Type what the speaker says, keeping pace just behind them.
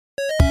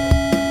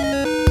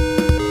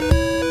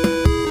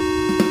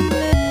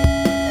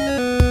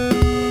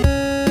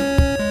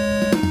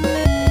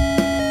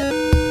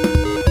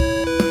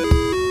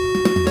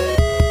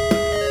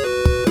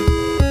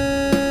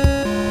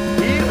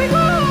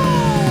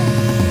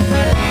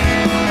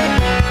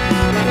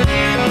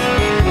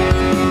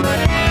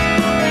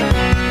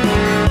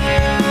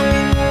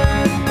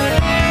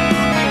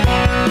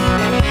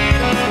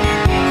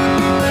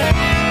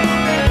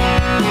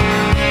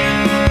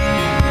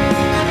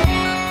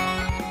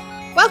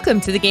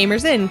Welcome to the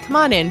Gamers Inn. Come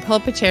on in, pull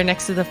up a chair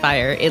next to the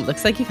fire. It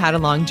looks like you've had a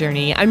long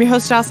journey. I'm your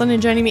host, Jocelyn,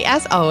 and joining me,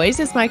 as always,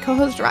 is my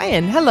co-host,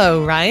 Ryan.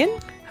 Hello, Ryan.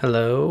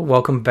 Hello.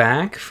 Welcome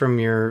back from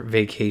your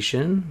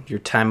vacation, your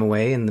time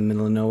away in the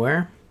middle of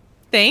nowhere.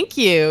 Thank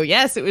you.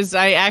 Yes, it was.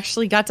 I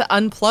actually got to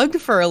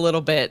unplug for a little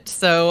bit.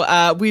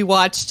 So we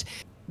watched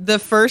the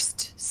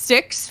first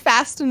 6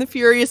 Fast and the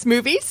Furious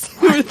movies.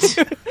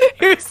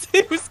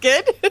 It was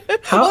good.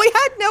 Well, we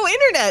had no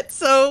internet,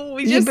 so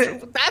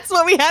that's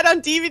what we had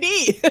on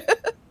DVD.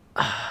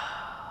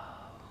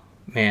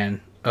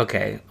 Man,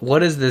 okay.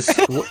 What is this?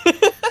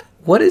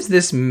 What is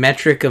this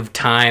metric of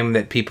time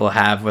that people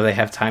have where they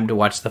have time to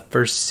watch the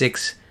first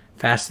 6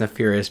 Fast and the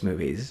Furious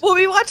movies? Well,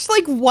 we watched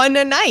like one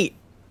a night.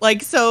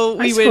 Like, so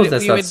I suppose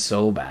that's not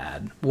so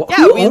bad. Well, yeah,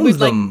 who owns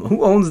them?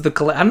 Who owns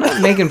the I'm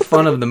not making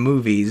fun of the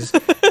movies.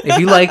 If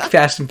you like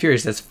Fast and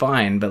Furious, that's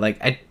fine. But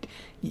like,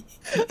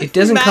 it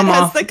doesn't come off.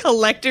 Matt has the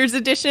collector's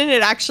edition.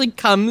 It actually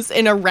comes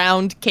in a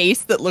round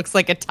case that looks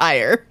like a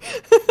tire.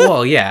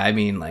 Well, yeah. I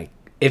mean, like,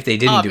 if they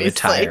didn't do a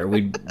tire,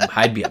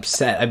 I'd be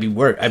upset. I'd be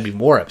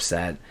more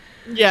upset.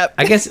 Yep.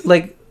 I guess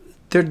like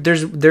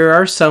there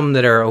are some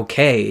that are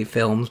okay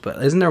films,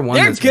 but isn't there one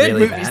that's really bad?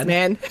 They're good movies,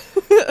 man.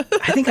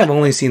 I think I've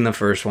only seen the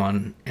first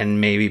one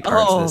and maybe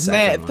parts of the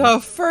second one.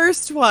 The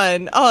first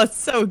one. Oh, it's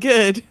so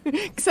good.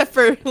 Except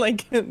for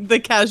like the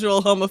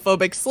casual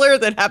homophobic slur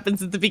that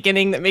happens at the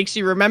beginning that makes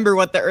you remember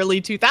what the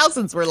early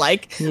 2000s were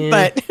like. Yeah.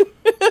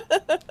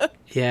 But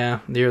yeah,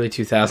 the early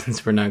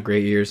 2000s were not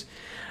great years.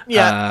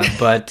 Yeah.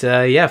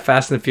 Yeah,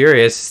 Fast and the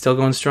Furious is still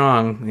going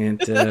strong.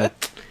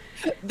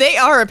 They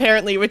are,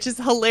 apparently, which is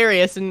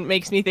hilarious and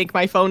makes me think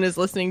my phone is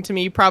listening to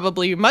me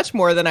probably much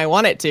more than I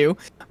want it to.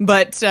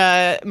 But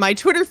my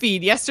Twitter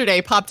feed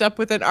yesterday popped up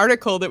with an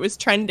article that was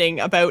trending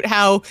about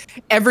how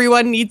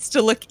everyone needs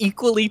to look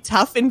equally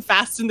tough in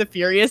Fast and the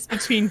Furious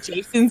between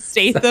Jason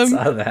Statham,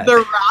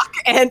 The Rock,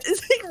 and...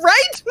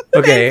 Right?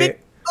 Okay.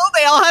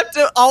 They all have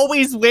to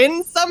always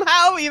win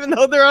somehow, even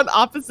though they're on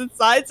opposite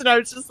sides. And I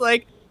was just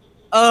like...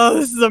 Oh,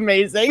 this is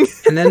amazing.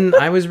 And then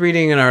I was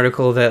reading an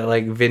article that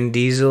like Vin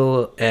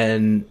Diesel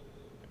Vin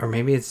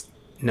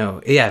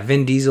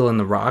Diesel and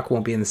The Rock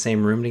won't be in the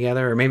same room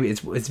together, or maybe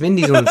it's Vin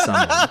Diesel and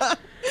someone.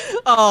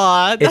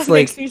 Aw, that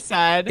makes me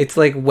sad. It's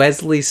like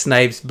Wesley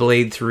Snipes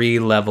Blade 3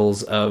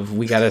 levels of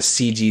we gotta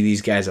CG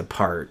these guys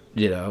apart,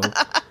 you know?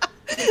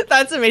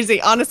 That's amazing.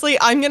 Honestly,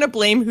 I'm going to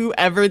blame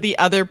whoever the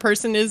other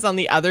person is on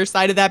the other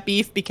side of that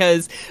beef,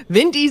 because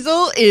Vin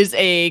Diesel is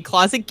a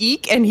closet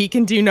geek and he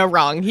can do no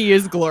wrong. He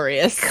is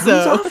glorious.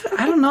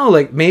 I don't know,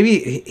 like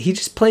maybe he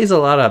just plays a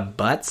lot of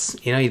butts,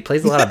 you know, he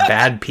plays a lot of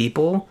bad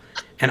people.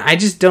 And I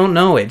just don't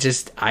know.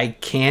 I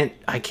can't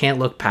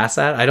look past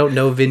that. I don't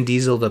know Vin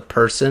Diesel the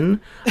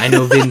person. I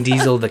know Vin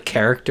Diesel the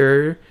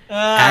character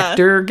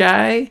actor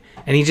guy.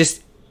 And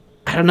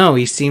I don't know.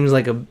 He seems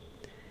like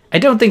I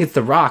don't think it's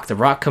The Rock. The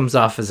Rock comes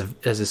off as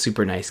a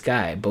super nice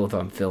guy, both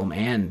on film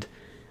and...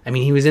 I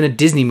mean, he was in a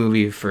Disney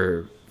movie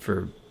for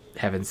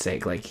heaven's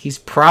sake. Like, he's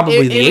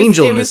probably the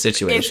angel in this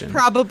situation.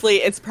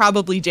 It's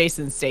probably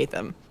Jason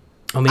Statham.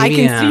 Oh, maybe,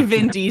 I can see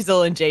Vin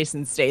Diesel and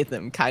Jason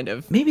Statham kind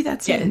of maybe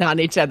that's getting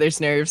on each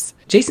other's nerves.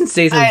 Jason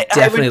Statham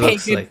definitely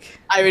looks like...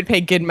 I would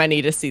pay good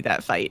money to see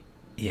that fight.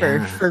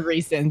 Yeah. For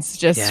reasons.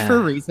 For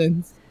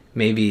reasons.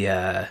 Maybe,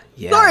 yeah.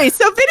 Sorry,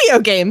 so video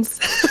games.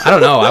 I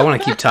don't know. I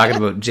want to keep talking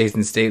about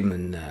Jason Statham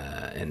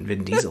and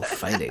Vin Diesel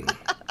fighting.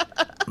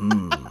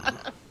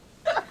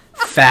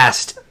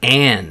 Fast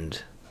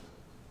and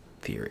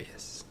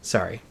Furious.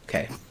 Sorry.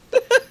 Okay.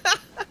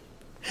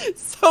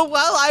 So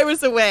while I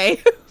was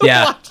away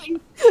watching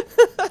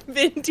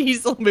Vin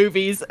Diesel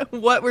movies,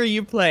 what were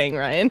you playing,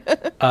 Ryan?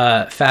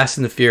 Fast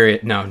and the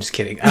Furious. No, I'm just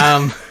kidding.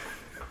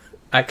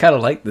 I kind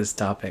of like this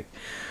topic.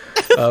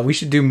 We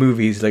should do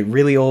movies, like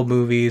really old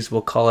movies.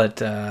 We'll call it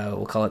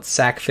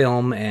sack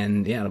film,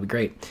 and yeah, it'll be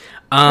great.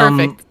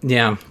 Perfect.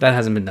 Yeah, that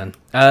hasn't been done.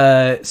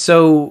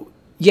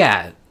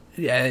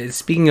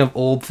 Speaking of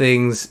old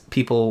things,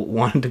 people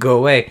wanted to go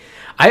away.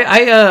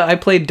 I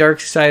played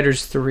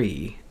Darksiders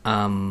 3.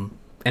 And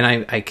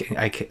I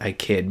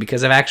kid,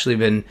 because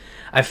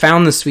I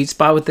found the sweet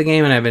spot with the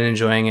game, and I've been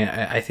enjoying it.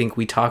 I think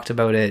we talked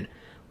about it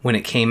when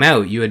it came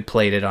out. You had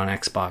played it on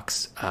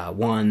Xbox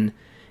One.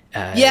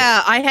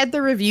 Yeah, I had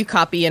the review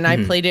copy, and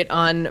I played it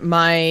on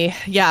my...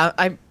 Yeah,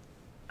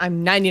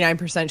 I'm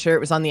 99% sure it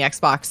was on the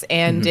Xbox,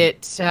 and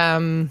it,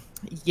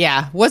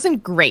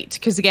 wasn't great.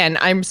 Because, again,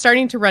 I'm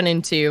starting to run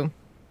into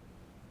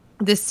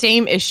the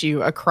same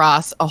issue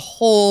across a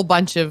whole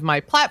bunch of my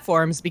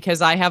platforms,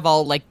 because I have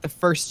all, like, the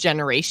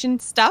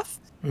first-generation stuff.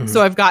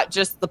 So I've got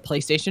just the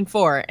PlayStation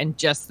 4 and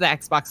just the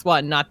Xbox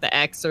One, not the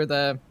X or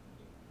the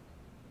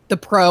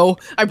Pro.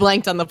 I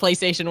blanked on the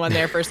PlayStation one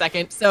there for a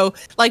second. So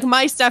like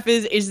my stuff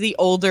is the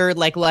older,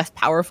 like less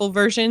powerful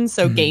version.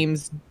 So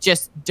games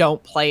just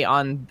don't play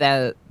on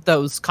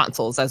those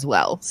consoles as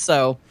well.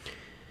 So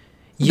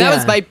that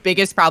was my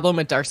biggest problem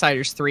with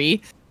Darksiders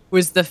 3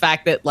 was the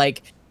fact that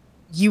like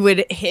you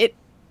would hit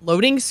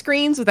loading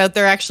screens without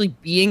there actually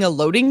being a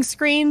loading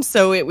screen.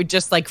 So it would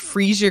just like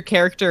freeze your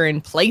character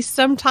in place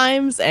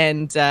sometimes.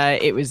 And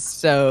it was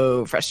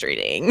so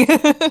frustrating.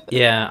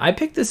 Yeah, I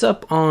picked this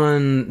up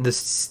on the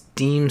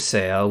Steam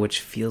sale,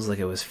 which feels like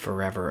it was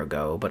forever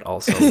ago, but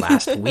also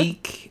last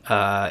week.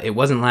 It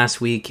wasn't last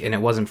week, and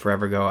it wasn't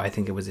forever ago. I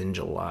think it was in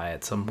July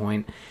at some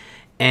point.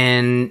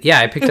 And yeah,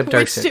 I picked up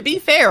Darksiders. Which, to be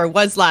fair,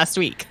 was last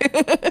week.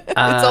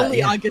 It's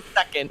only August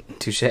 2nd.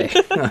 Touche.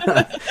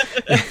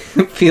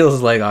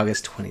 Feels like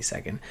August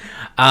 22nd.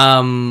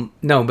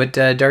 No, but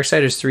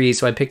Darksiders 3,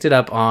 so I picked it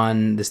up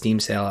on the Steam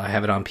sale. I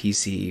have it on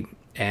PC,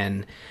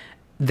 and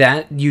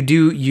that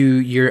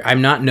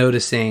I'm not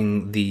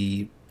noticing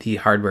the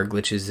hardware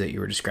glitches that you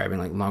were describing,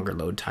 like longer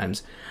load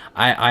times.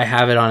 I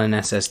have it on an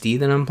SSD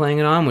that I'm playing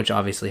it on, which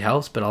obviously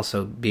helps, but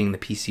also being the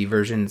PC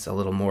version, it's a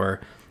little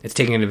more... It's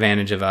taking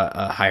advantage of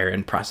a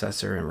higher-end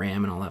processor and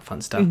RAM and all that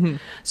fun stuff. Mm-hmm.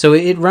 So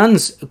it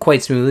runs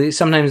quite smoothly.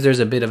 Sometimes there's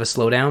a bit of a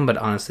slowdown, but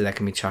honestly, that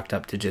can be chalked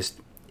up to just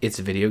it's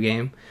a video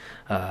game.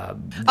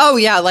 Oh,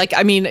 yeah. Like,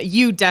 I mean,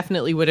 you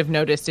definitely would have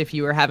noticed if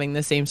you were having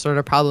the same sort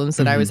of problems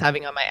that I was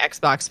having on my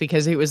Xbox,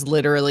 because it was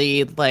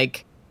literally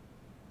like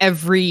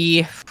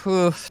every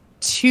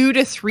 2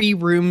 to 3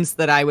 rooms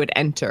that I would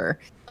enter.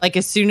 Like,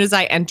 as soon as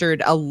I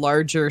entered a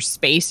larger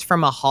space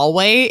from a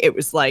hallway, it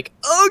was like,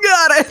 oh,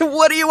 God,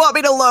 what do you want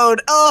me to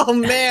load? Oh,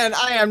 man,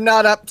 I am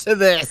not up to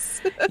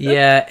this.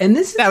 Yeah, and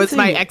this is that was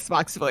my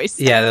Xbox voice.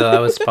 Yeah, that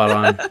was spot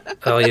on.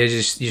 Oh,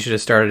 you should have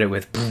started it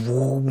with,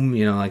 boom,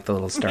 like the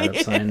little startup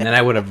sign. Then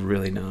I would have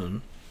really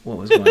known what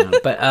was going on.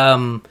 But,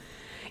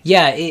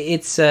 yeah,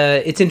 it's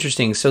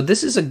interesting. So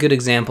this is a good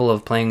example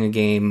of playing a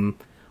game,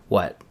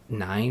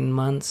 9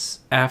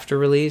 months after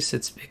release.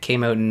 It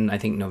came out in, I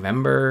think,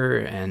 November,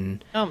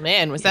 and oh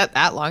man, was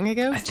that long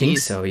ago? I think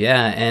so,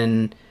 yeah.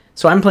 And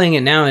so I'm playing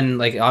it now, and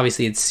like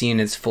obviously it's seen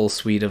its full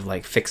suite of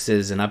like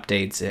fixes and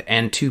updates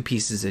and 2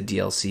 pieces of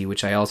DLC,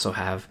 which I also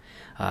have.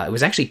 It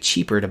was actually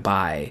cheaper to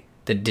buy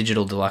the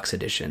digital deluxe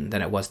edition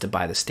than it was to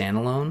buy the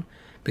standalone,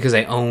 because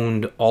I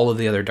owned all of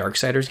the other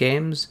Darksiders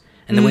games,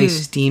 and the way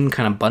Steam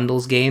kind of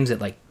bundles games,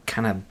 it like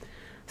kind of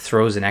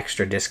throws an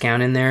extra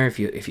discount in there if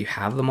you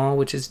have them all,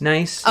 which is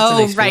nice. It's a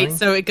nice right. feeling.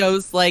 So it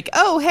goes like,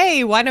 oh,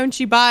 hey, why don't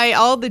you buy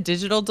all the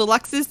digital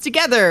deluxes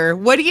together?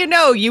 What do you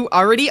know? You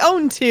already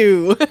own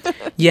 2.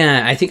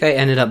 Yeah, I think I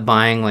ended up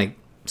buying like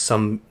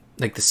some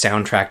like the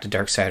soundtrack to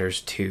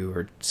Darksiders 2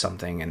 or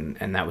something,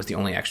 and that was the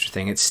only extra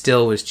thing. It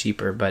still was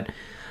cheaper, but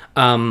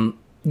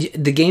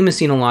the game has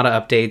seen a lot of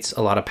updates,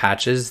 a lot of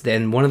patches.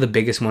 Then one of the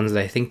biggest ones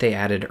that I think they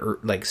added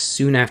like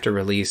soon after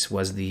release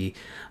was the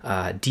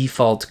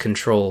default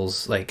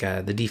controls, like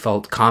the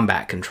default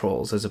combat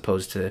controls, as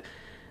opposed to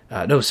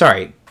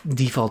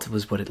default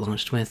was what it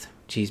launched with.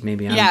 Jeez,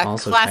 maybe I'm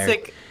also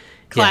tired.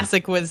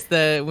 Classic was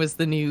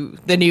the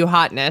new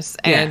hotness,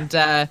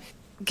 and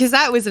because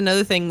that was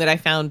another thing that I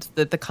found,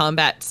 that the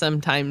combat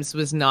sometimes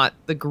was not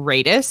the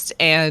greatest,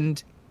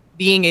 and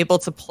being able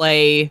to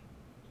play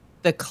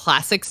the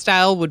classic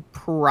style would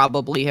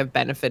probably have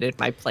benefited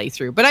my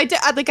playthrough. But I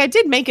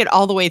did make it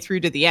all the way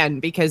through to the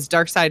end, because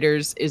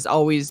Darksiders has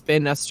always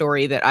been a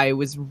story that I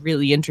was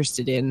really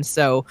interested in.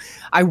 So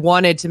I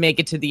wanted to make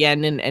it to the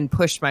end and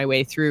push my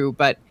way through,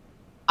 but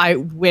I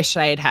wish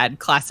I had had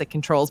classic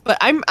controls. But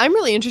I'm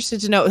really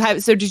interested to know,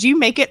 so did you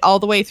make it all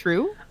the way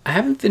through? I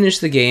haven't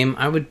finished the game.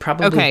 I would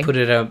probably put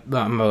it up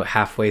about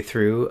halfway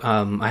through.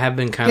 I have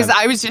been because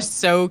I was just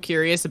so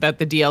curious about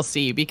the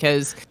DLC,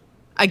 because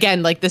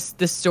again, like the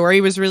story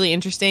was really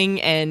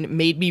interesting and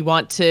made me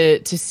want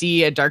to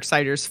see a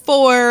Darksiders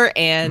 4.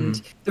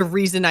 And the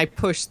reason I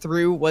pushed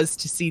through was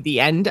to see the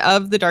end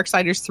of the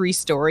Darksiders 3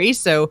 story.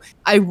 So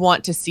I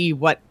want to see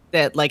what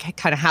that, like,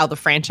 kind of how the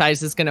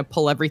franchise is going to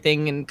pull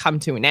everything and come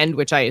to an end,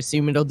 which I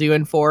assume it'll do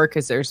in 4,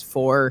 because there's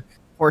 4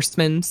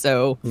 horsemen.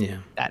 So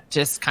that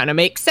just kind of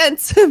makes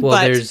sense.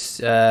 Well, there's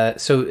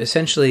so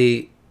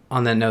essentially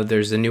on that note,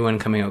 there's a new one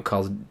coming out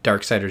called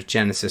Darksiders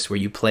Genesis, where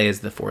you play as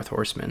the 4th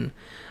horseman.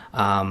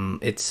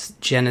 It's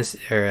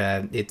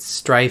it's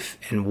strife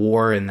and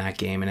war in that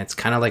game, and it's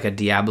kind of like a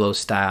Diablo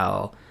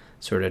style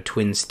sort of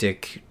twin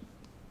stick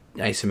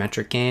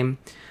isometric game.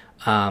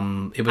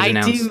 It was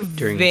announced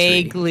during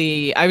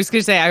vaguely. I was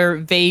going to say I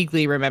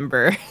vaguely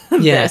remember.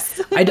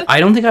 Yes, yeah. I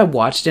don't think I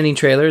watched any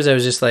trailers. I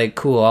was just like,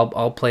 cool.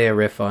 I'll play a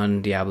riff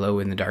on Diablo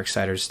in the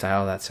Darksiders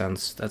style. That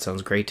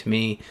sounds great to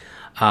me.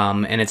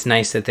 And it's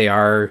nice that they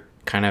are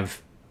kind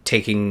of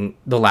taking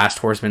the last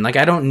horseman. Like,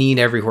 I don't need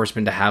every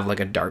horseman to have like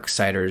a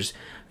Darksiders,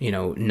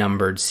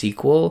 numbered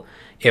sequel,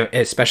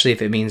 especially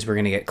if it means we're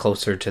going to get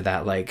closer to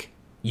that. Like,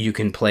 you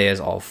can play as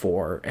all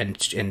 4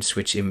 and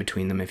switch in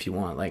between them if you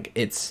want. Like,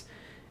 it's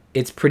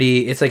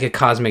like a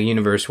cosmic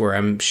universe where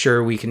I'm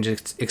sure we can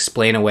just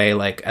explain away,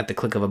 like, at the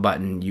click of a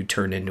button, you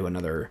turn into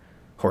another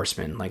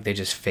horseman. Like, they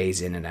just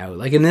phase in and out.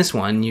 Like, in this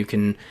one, you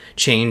can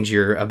change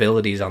your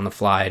abilities on the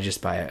fly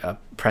just by a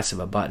press of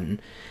a button.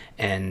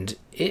 And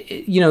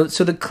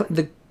so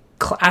the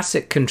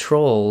classic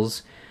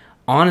controls,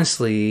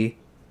 honestly,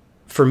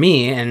 for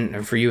me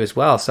and for you as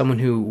well, someone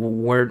who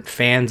weren't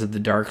fans of the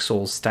Dark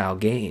Souls style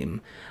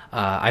game,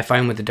 I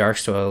find with the Dark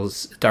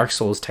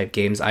Souls type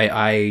games,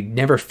 I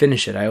never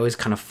finish it. I always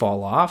kind of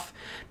fall off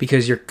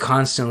because you're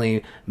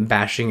constantly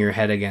bashing your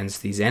head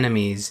against these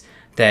enemies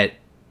that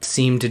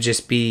seem to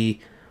just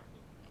be.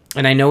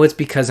 And I know it's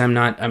because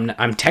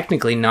I'm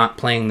technically not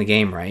playing the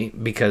game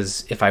right,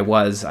 because if I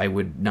was, I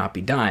would not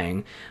be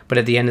dying. But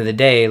at the end of the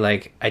day,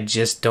 like, I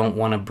just don't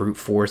want to brute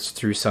force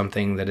through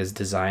something that is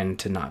designed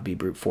to not be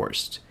brute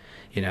forced.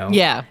 You know?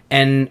 Yeah.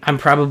 And I'm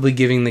probably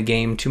giving the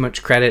game too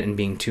much credit and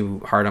being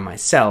too hard on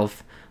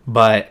myself.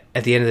 But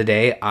at the end of the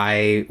day,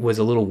 I was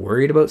a little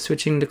worried about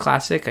switching to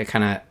Classic.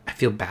 I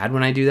feel bad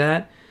when I do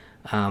that.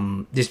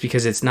 Just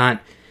because it's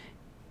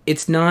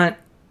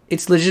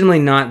legitimately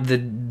not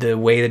the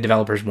way the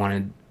developers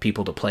wanted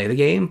people to play the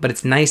game. But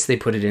it's nice they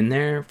put it in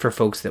there for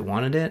folks that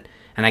wanted it.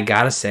 And I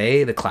gotta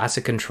say, the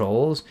Classic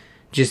controls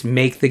just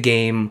make the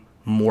game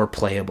more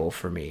playable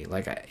for me.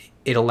 Like,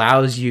 it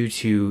allows you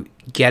to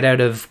get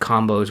out of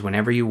combos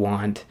whenever you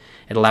want.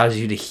 It allows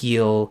you to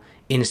heal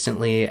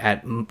instantly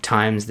at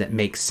times that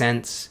make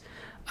sense.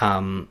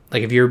 Like,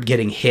 if you're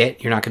getting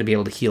hit, you're not going to be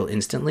able to heal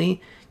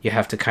instantly. You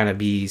have to kind of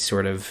be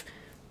sort of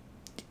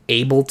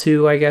able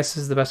to, I guess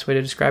is the best way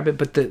to describe it.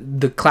 But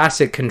the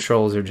Classic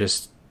controls are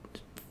just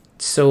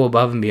so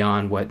above and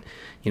beyond what,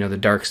 the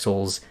Dark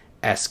Souls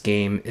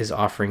game is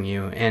offering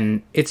you.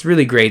 And it's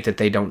really great that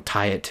they don't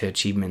tie it to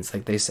achievements.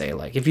 Like they say,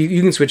 like, if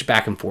you can switch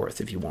back and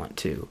forth if you want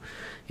to.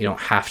 You don't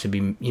have to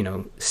be,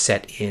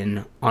 set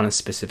in on a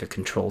specific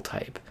control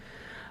type.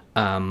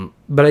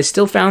 But I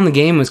still found the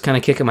game was kind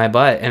of kicking my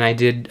butt, and I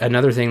did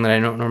another thing that I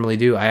don't normally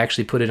do. I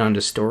actually put it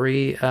onto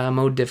story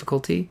mode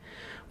difficulty,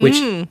 which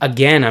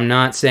again, I'm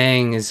not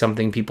saying is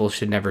something people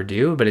should never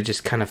do, but it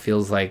just kind of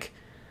feels like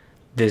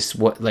this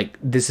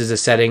is a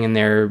setting in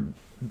there,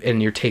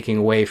 and you're taking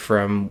away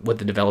from what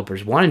the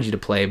developers wanted you to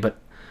play. But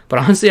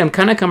honestly, I'm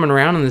kind of coming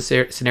around in this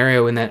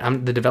scenario in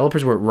that the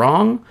developers weren't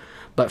wrong,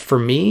 but for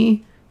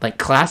me, like,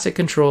 Classic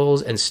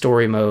controls and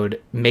story mode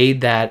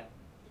made that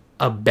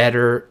a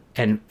better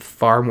and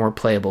far more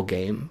playable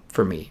game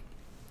for me.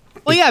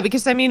 Well, yeah,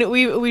 because I mean,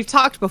 we've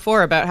talked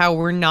before about how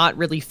we're not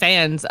really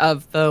fans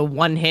of the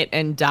one hit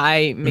and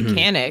die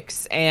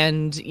mechanics,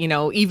 and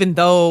even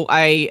though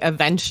I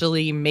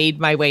eventually made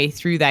my way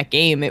through that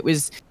game, it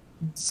was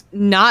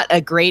not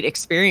a great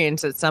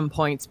experience at some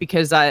points,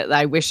 because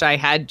I wish I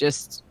had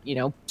just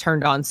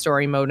turned on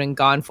story mode and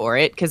gone for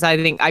it, because I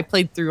think I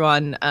played through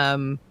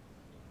on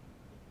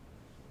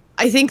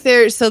I think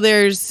there's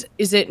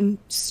is it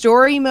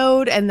story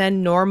mode and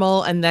then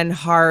normal and then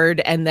hard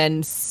and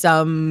then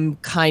some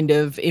kind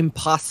of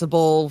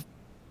impossible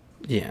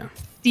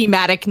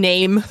thematic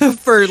name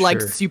for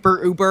like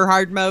super uber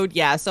hard mode.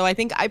 Yeah, so I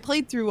think I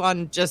played through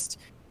on just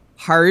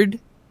hard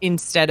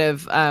instead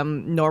of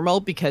normal,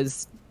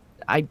 because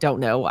I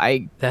don't know.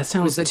 That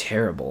sounds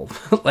terrible.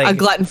 Like a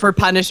glutton for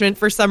punishment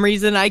for some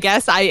reason, I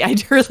guess. I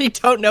really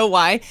don't know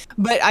why,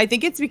 but I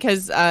think it's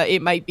because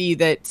it might be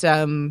that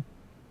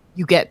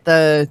you get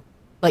the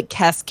like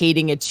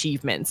cascading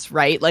achievements,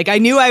 right? Like, I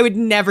knew I would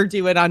never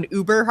do it on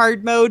uber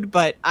hard mode,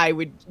 but I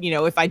would,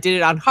 if I did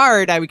it on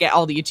hard, I would get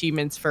all the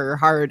achievements for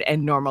hard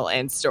and normal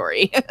and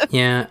story.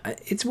 Yeah,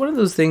 it's one of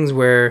those things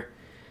where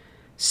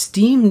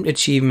Steam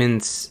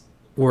achievements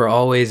were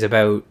always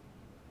about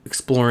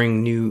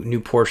exploring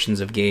new portions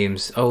of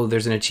games. Oh,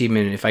 there's an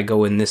achievement if I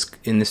go in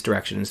this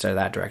direction instead of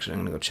that direction. I'm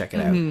gonna go check it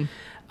out.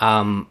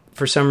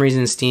 For some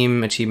reason,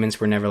 Steam achievements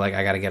were never like,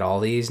 I gotta get all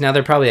these. Now,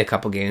 there are probably a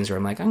couple games where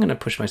I'm like, I'm gonna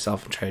push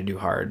myself and try to do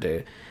hard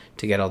to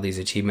get all these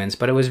achievements.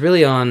 But it was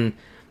really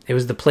it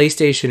was the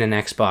PlayStation and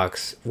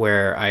Xbox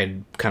where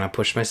I'd kind of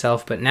pushed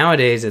myself. But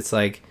nowadays, it's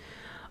like,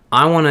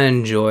 I want to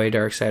enjoy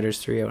Darksiders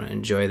 3. I want to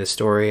enjoy the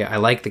story. I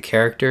like the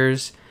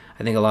characters.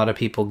 I think a lot of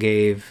people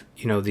gave,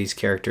 these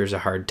characters a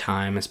hard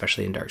time,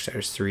 especially in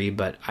Darksiders 3.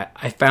 But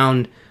I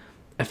found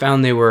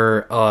they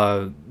were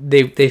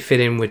they fit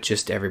in with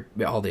just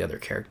all the other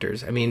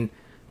characters. I mean,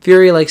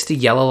 Fury likes to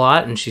yell a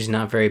lot, and she's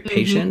not very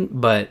patient.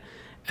 But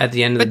at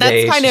the end of the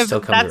day, she still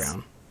comes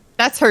around.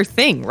 That's her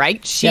thing,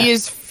 right? She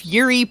is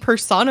Fury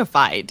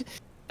personified.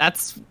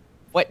 That's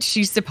what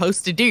she's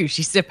supposed to do.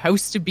 She's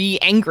supposed to be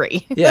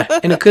angry. Yeah,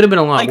 and it could have been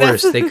a lot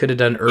worse. They could have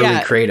done early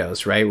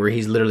Kratos, right, where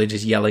he's literally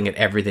just yelling at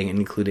everything,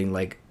 including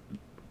like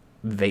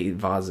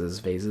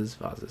vases,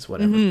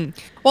 whatever.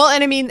 Well,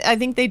 and I mean, I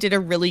think they did a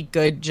really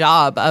good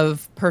job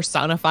of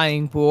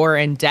personifying war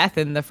and death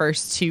in the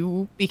first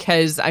two,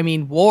 because I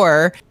mean,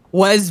 war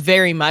was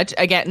very much,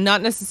 again,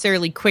 not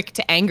necessarily quick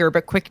to anger,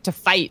 but quick to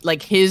fight.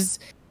 Like, his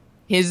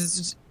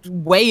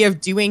way of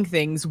doing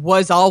things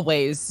was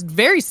always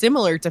very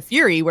similar to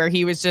Fury, where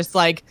he was just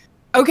like,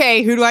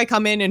 okay, who do I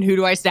come in and who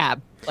do I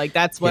stab? Like,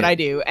 that's what I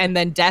do. And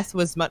then Death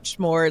was much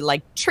more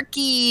like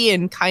tricky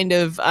and kind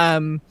of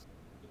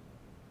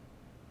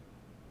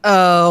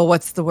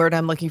what's the word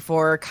I'm looking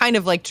for? Kind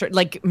of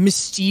like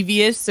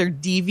mischievous or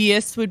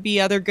devious would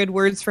be other good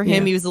words for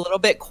him. He was a little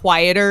bit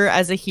quieter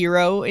as a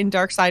hero in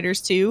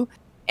Darksiders 2.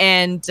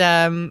 And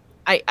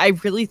I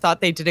really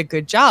thought they did a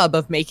good job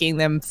of making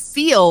them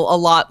feel a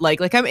lot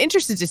like I'm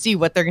interested to see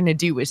what they're going to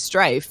do with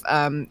Strife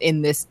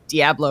in this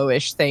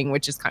Diablo-ish thing,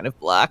 which is kind of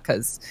blah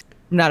because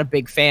I'm not a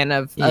big fan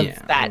of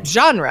that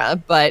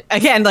genre. But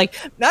again, like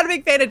not a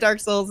big fan of Dark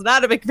Souls,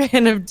 not a big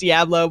fan of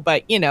Diablo,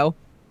 but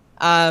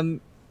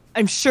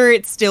I'm sure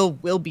it still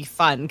will be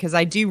fun because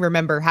I do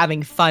remember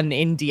having fun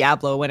in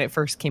Diablo when it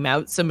first came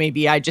out. So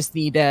maybe I just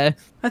need I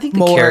think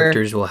the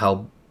characters will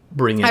help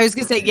bring it. I was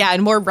going to say, yeah,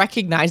 and more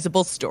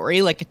recognizable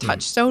story, like a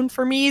touchstone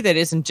for me that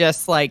isn't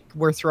just like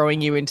we're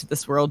throwing you into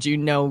this world you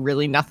know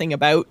really nothing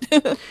about.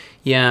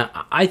 Yeah,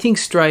 I think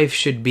Strife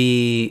should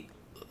be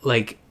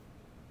like,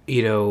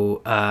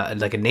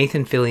 like a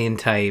Nathan Fillion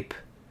type,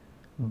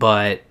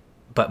 but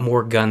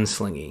more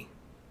gunslingy.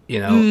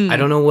 I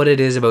don't know what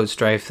it is about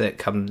Strife that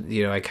comes,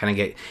 I kind of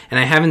get, and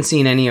I haven't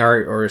seen any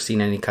art or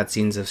seen any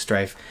cutscenes of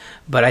Strife,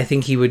 but I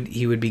think he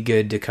would be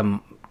good to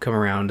come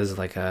around as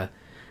like a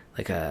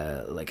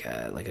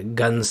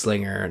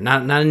gunslinger,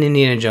 not an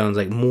Indiana Jones,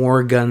 like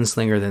more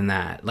gunslinger than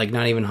that, like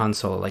not even Han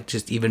Solo, like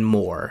just even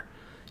more,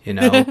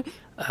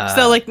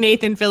 So like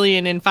Nathan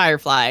Fillion in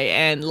Firefly,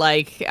 and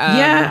like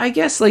yeah, I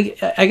guess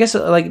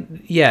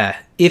yeah,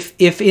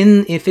 if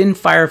in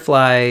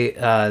Firefly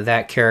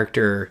that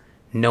character,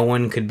 no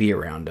one could be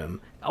around him.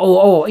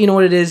 Oh, you know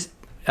what it is?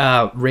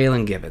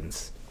 Raylan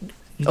Givens.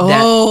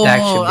 That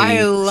should be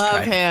I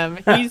love him.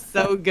 He's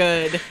so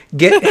good.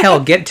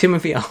 Get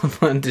Timothy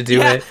Olyphant to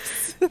do it.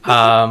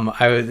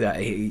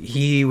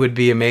 He would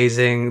be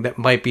amazing. That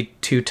might be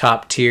too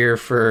top tier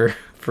for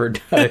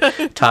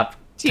top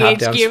down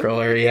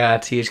scroller. Yeah,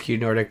 THQ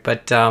Nordic.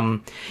 But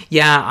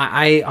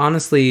I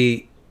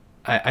honestly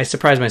I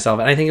surprised myself,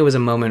 and I think it was a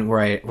moment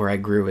where I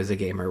grew as a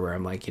gamer, where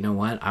I'm like, you know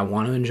what? I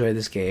want to enjoy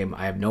this game.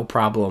 I have no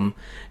problem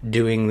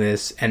doing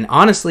this. And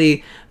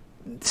honestly,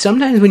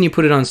 sometimes when you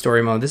put it on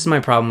story mode, this is my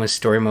problem with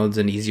story modes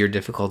and easier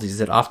difficulties,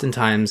 that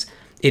oftentimes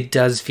it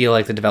does feel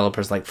like the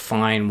developer's like,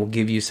 fine, we'll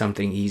give you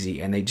something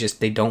easy, and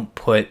they don't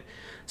put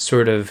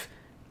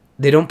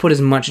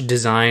as much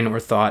design or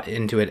thought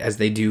into it as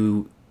they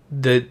do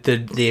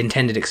the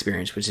intended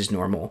experience, which is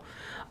normal.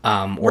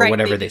 Or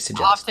whatever they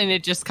suggest. Often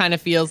it just kind of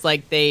feels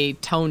like they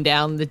tone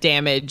down the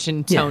damage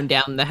and tone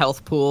down the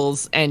health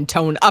pools and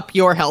tone up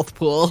your health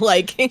pool.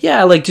 Like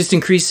like just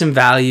increase some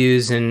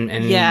values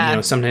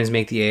and sometimes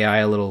make the AI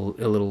a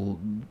little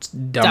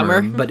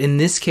dumber. But in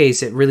this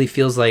case, it really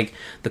feels like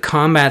the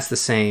combat's the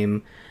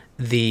same.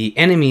 The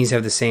enemies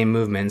have the same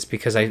movements,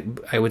 because I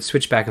would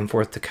switch back and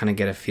forth to kind of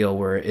get a feel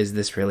where, is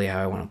this really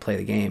how I want to play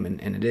the game?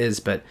 And it is,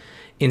 but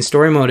in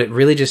story mode, it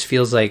really just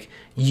feels like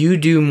you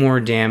do more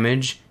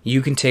damage,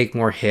 you can take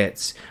more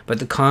hits, but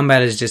the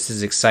combat is just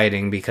as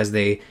exciting because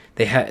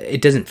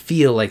it doesn't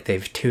feel like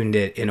they've tuned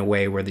it in a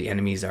way where the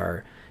enemies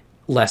are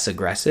less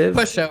aggressive.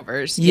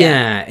 Pushovers.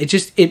 Yeah,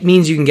 it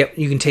means you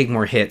can take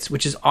more hits,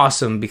 which is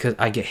awesome because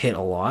I get hit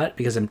a lot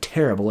because I'm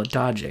terrible at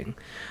dodging.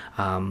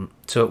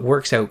 So it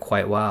works out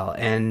quite well.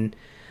 And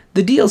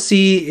the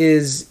DLC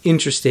is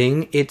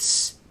interesting.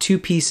 It's 2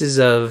 pieces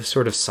of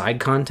sort of side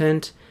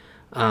content,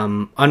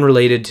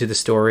 unrelated to the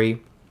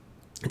story.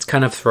 It's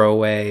kind of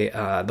throwaway.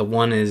 The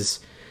one is,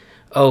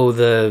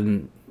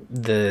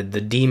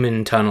 the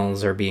demon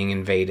tunnels are being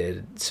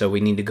invaded, so we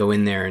need to go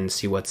in there and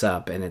see what's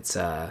up. And it's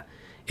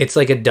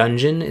like a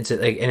dungeon. And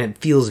it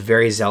feels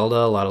very Zelda.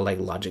 A lot of like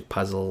logic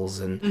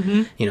puzzles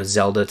and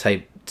Zelda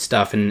type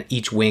stuff. And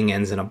each wing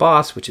ends in a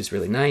boss, which is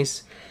really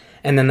nice.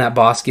 And then that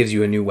boss gives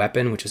you a new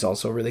weapon, which is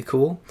also really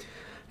cool.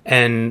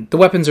 And the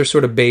weapons are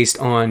sort of based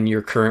on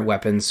your current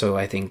weapons. So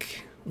I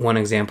think one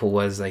example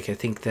was I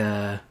think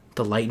the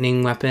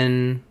lightning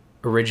weapon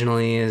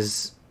originally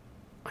is,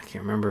 I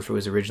can't remember if it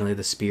was originally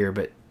the spear,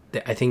 but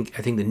I think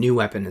the new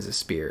weapon is a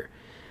spear.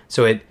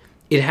 So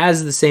it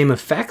has the same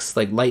effects,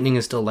 like lightning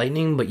is still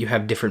lightning, but you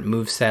have different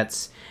move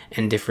sets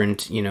and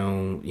different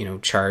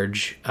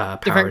charge powers,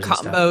 different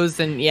combos,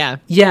 and yeah,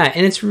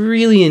 and it's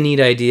really a neat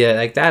idea.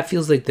 Like that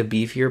feels like the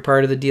beefier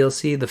part of the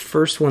DLC. The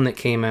first one that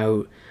came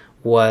out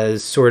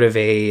was sort of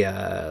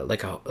a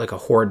like a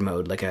horde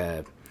mode, like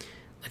a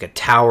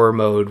tower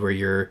mode where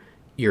you're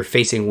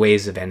facing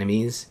waves of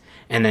enemies,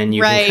 and then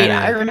you can kinda...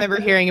 I remember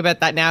hearing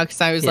about that now,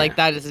 because I was like,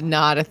 that is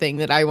not a thing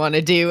that I want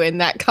to do in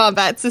that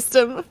combat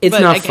system. It's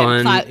not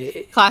fun.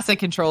 Classic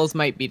controls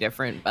might be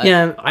different, but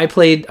yeah, I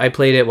played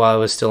it while I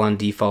was still on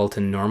default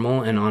and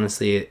normal, and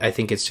honestly, I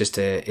think it's just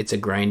a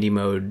grindy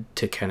mode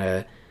to kind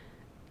of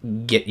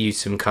get you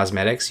some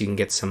cosmetics. You can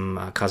get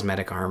some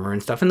cosmetic armor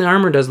and stuff, and the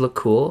armor does look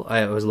cool.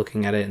 I was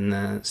looking at it in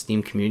the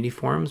Steam community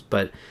forums,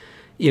 but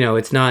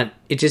it's not.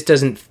 It just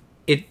doesn't.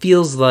 It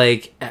feels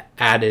like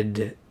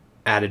added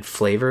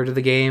flavor to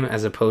the game,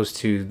 as opposed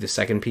to the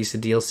second piece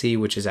of DLC,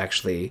 which is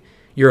actually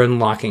you're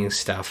unlocking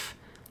stuff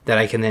that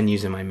I can then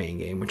use in my main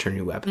game, which are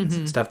new weapons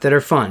and stuff that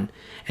are fun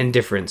and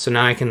different. So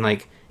now I can,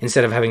 like,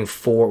 instead of having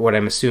 4, what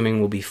I'm assuming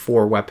will be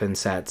 4 weapon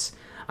sets,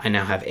 I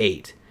now have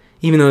 8.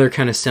 Even though they're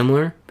kind of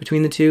similar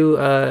between the two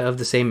of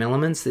the same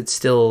elements, it's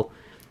still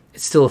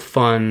a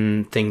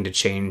fun thing to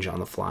change on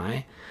the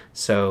fly.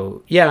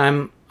 So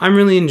yeah, I'm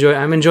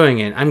enjoying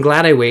it. I'm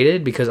glad I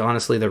waited, because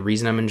honestly, the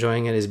reason I'm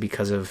enjoying it is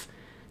because of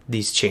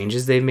these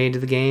changes they've made to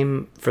the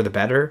game for the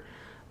better.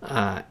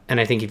 And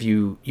I think if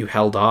you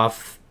held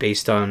off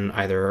based on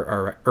either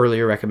our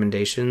earlier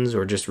recommendations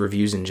or just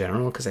reviews in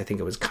general, because I think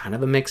it was kind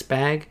of a mixed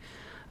bag,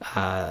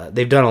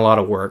 they've done a lot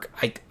of work.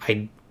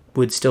 I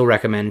would still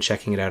recommend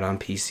checking it out on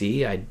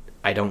PC.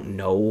 I don't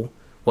know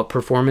what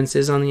performance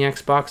is on the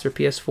Xbox or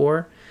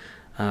PS4.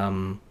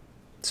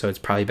 So it's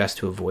probably best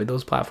to avoid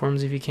those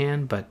platforms if you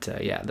can. But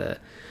yeah, the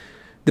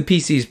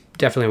PC is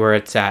definitely where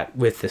it's at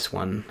with this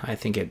one. I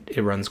think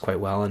it runs quite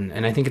well.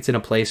 And I think it's in a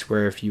place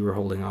where if you were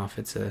holding off,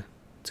 it's a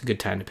good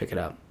time to pick it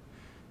up.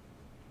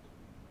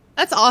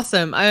 That's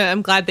awesome.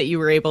 I'm glad that you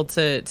were able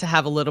to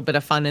have a little bit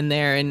of fun in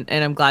there, and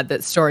I'm glad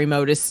that story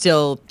mode is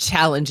still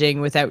challenging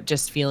without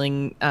just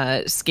feeling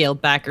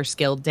scaled back or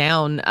scaled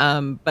down.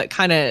 But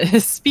kind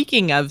of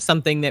speaking of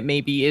something that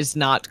maybe is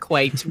not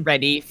quite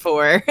ready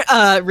for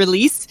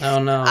release.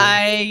 Oh no.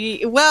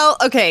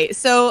 Okay.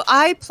 So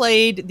I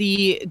played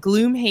the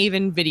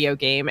Gloomhaven video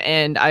game,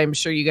 and I'm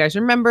sure you guys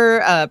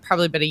remember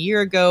probably about a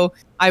year ago,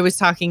 I was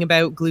talking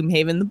about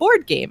Gloomhaven, the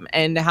board game,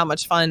 and how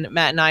much fun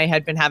Matt and I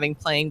had been having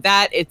playing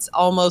that. It's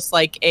almost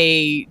like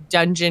a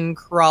dungeon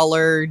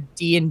crawler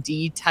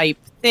D&D type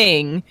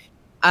thing.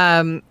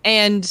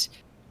 And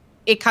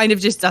it kind of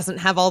just doesn't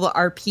have all the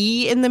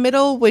RP in the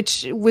middle,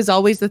 which was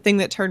always the thing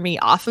that turned me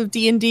off of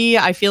D&D.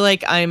 I feel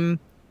like I'm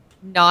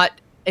not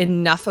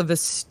enough of a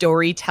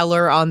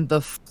storyteller on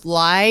the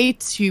fly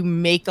to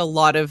make a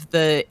lot of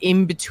the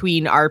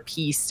in-between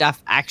RP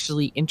stuff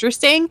actually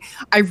interesting.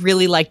 I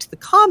really liked the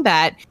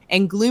combat,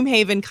 and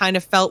Gloomhaven kind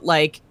of felt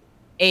like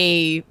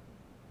a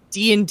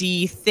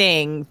D&D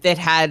thing that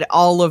had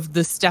all of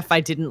the stuff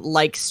I didn't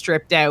like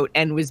stripped out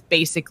and was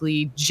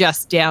basically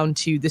just down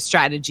to the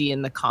strategy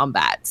and the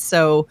combat.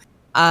 So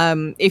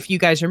if you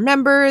guys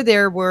remember,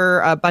 there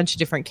were a bunch of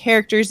different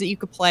characters that you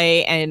could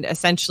play, and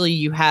essentially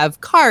you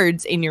have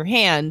cards in your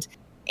hand,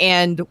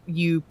 and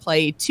you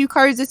play 2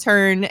 cards a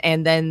turn,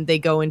 and then they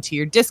go into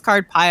your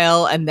discard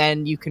pile, and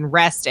then you can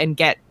rest and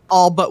get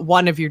all but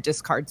one of your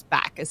discards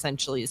back,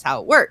 essentially is how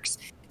it works.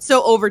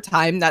 So over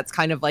time, that's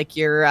kind of like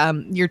your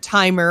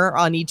timer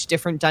on each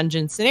different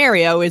dungeon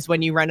scenario is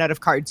when you run out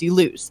of cards, you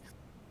lose.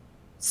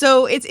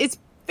 So it's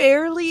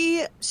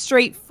fairly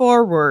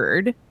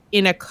straightforward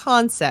in a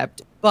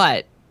concept,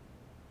 but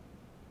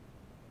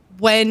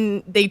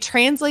when they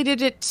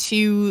translated it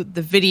to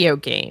the video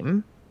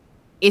game,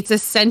 it's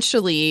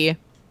essentially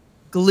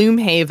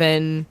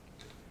Gloomhaven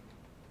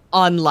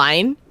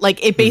online.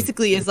 Like, it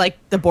basically is like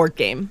the board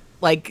game.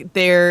 Like,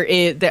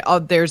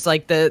 there's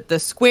like the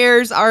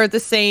squares are the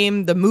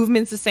same, the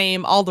movement's the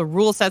same, all the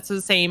rule sets are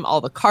the same,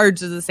 all the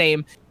cards are the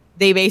same.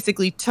 They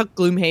basically took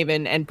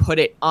Gloomhaven and put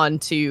it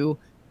onto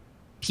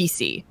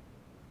PC.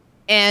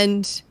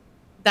 And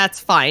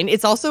that's fine.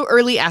 It's also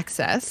early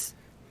access,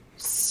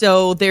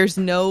 so there's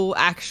no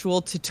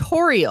actual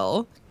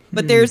tutorial,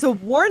 but there's a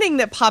warning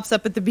that pops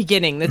up at the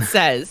beginning that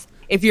says,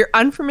 if you're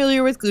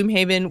unfamiliar with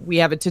Gloomhaven, we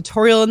have a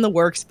tutorial in the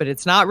works, but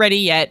it's not ready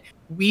yet.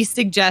 We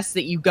suggest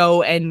that you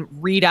go and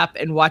read up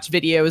and watch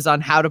videos on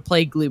how to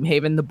play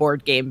Gloomhaven, the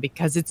board game,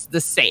 because it's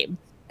the same.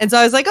 And so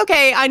I was like,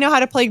 okay, I know how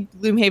to play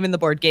Gloomhaven, the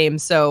board game,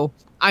 so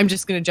I'm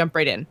just going to jump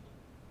right in.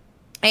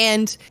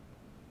 And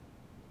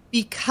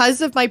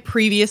because of my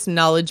previous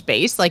knowledge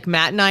base, like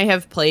Matt and I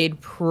have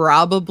played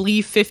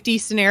probably 50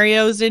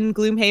 scenarios in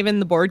Gloomhaven,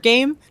 the board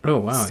game. Oh,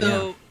 wow.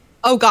 So, yeah.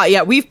 Oh, God.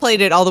 Yeah. We've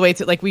played it all the way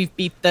to, like, we've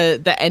beat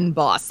the end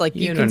boss. Like,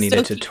 you don't need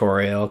a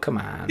tutorial. Come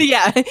on.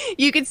 Yeah.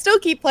 You can still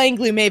keep playing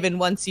Gloomhaven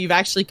once you've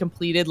actually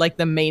completed, like,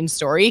 the main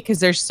story, because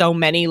there's so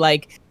many,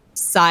 like,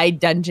 side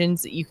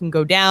dungeons that you can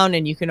go down,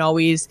 and you can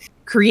always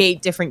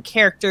create different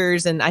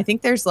characters. And I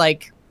think there's,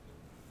 like,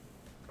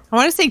 I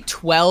want to say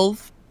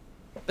 12,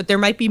 but there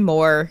might be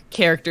more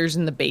characters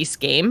in the base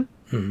game.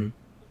 Mm-hmm.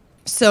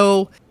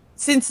 So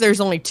since there's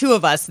only 2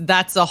 of us,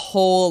 that's a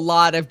whole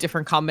lot of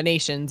different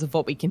combinations of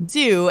what we can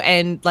do.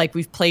 And like,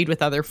 we've played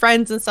with other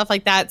friends and stuff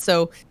like that.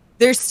 So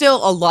there's still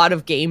a lot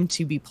of game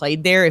to be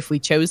played there if we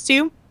chose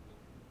to.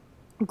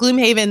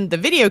 Gloomhaven, the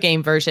video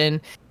game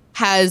version,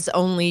 has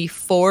only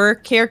 4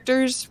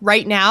 characters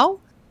right now.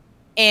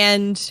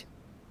 And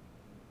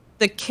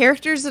the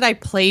characters that I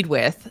played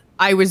with,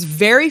 I was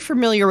very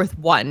familiar with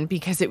one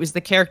because it was the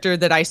character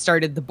that I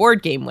started the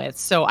board game with.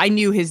 So I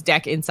knew his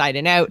deck inside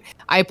and out.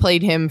 I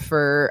played him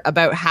for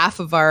about half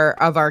of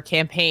our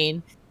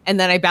campaign. And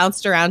then I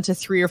bounced around to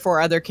 3 or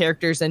 4 other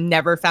characters and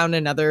never found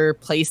another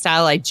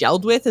playstyle I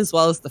gelled with as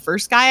well as the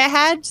first guy I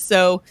had.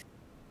 So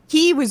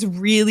he was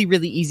really,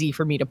 really easy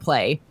for me to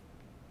play.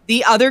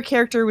 The other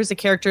character was a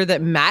character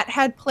that Matt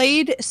had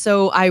played,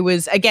 so I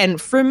was, again,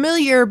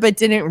 familiar, but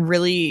didn't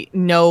really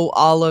know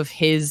all of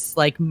his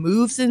like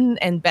moves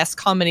and best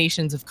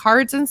combinations of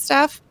cards and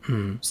stuff.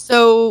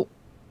 So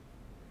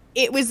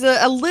it was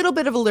a little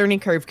bit of a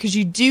learning curve, because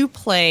you do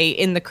play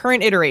in the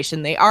current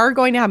iteration. They are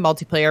going to have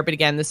multiplayer, but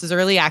again, this is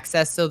early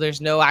access, so there's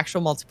no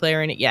actual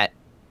multiplayer in it yet.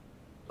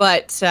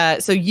 But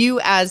so you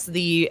as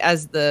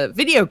the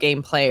video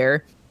game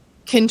player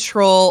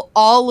control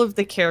all of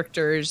the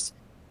characters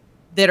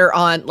that are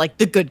on like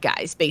the good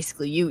guys.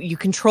 Basically, you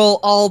control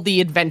all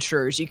the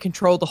adventurers, you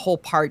control the whole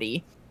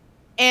party,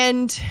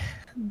 and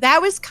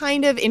that was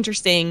kind of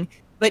interesting,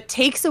 but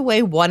takes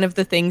away one of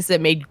the things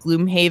that made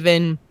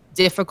Gloomhaven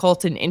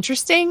difficult and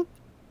interesting,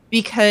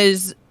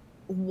 because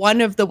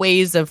one of the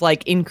ways of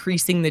like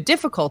increasing the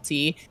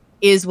difficulty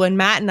is when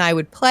Matt and I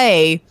would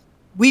play,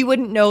 we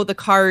wouldn't know the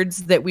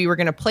cards that we were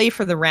going to play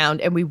for the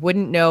round, and we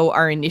wouldn't know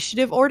our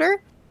initiative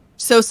order.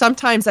 So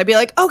sometimes I'd be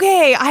like,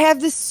 okay, I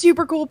have this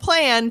super cool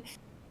plan.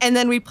 And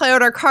then we'd play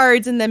out our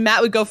cards, and then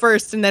Matt would go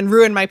first and then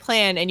ruin my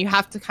plan. And you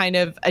have to kind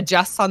of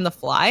adjust on the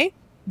fly.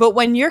 But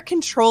when you're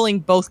controlling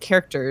both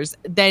characters,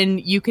 then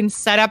you can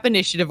set up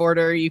initiative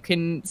order. You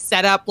can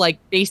set up like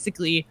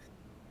basically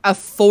a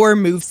 4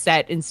 move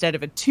set instead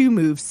of a 2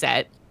 move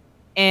set.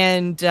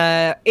 And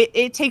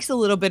it takes a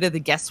little bit of the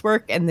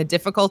guesswork and the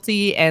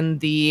difficulty and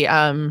the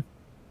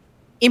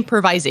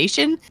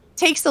improvisation,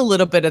 takes a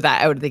little bit of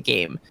that out of the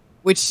game,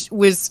 which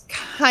was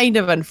kind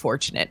of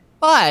unfortunate.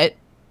 But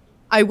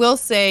I will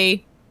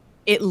say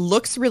it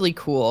looks really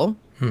cool.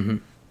 Mm-hmm.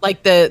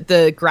 Like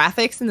the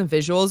graphics and the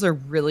visuals are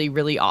really,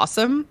 really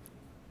awesome.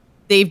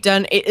 They've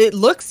done it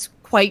looks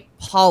quite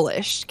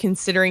polished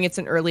considering it's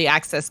an early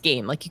access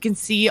game. Like you can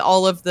see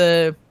all of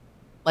the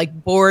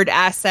like board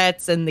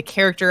assets and the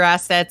character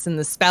assets and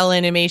the spell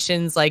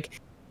animations,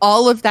 like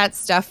all of that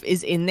stuff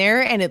is in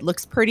there and it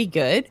looks pretty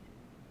good.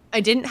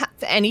 I didn't have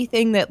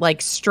anything that like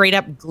straight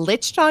up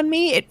glitched on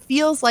me. It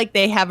feels like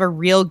they have a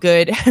real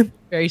good,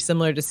 very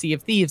similar to Sea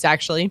of Thieves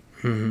actually.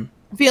 Mm-hmm.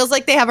 It feels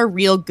like they have a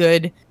real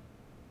good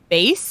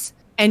base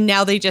and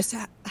now they just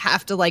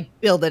have to like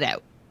build it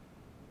out.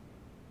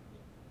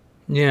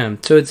 Yeah,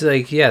 so it's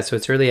like, so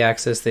it's early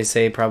access. They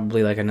say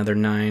probably like another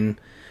 9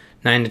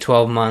 to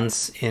 12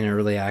 months in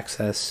early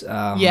access.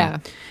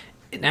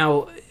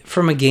 Now,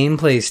 from a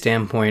gameplay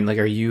standpoint, like,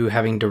 are you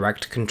having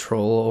direct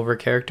control over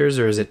characters,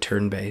 or is it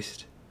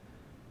turn-based?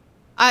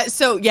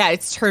 So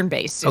it's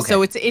turn-based. Okay.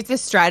 So it's a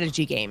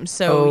strategy game.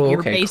 So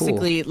you're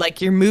basically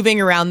like you're moving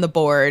around the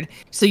board.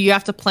 So you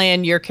have to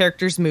plan your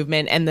character's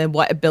movement and then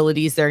what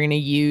abilities they're going to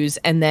use,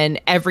 and then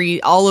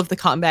all of the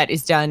combat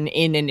is done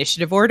in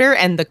initiative order,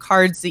 and the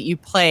cards that you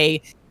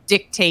play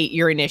dictate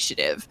your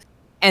initiative.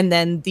 And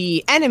then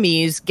the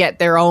enemies get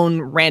their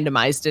own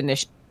randomized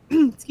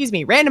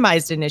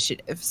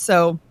initiative.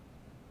 So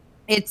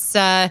it's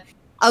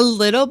a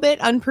little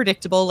bit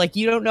unpredictable. Like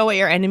you don't know what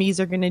your enemies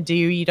are going to do.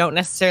 You don't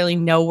necessarily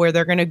know where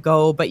they're going to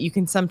go, but you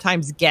can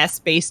sometimes guess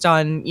based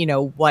on,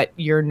 what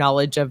your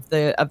knowledge of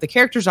the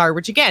characters are,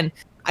 which again,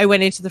 I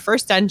went into the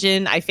first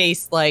dungeon. I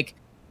faced like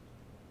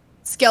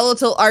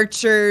skeletal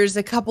archers,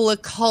 a couple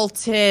of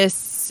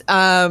cultists,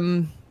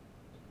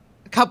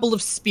 a couple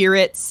of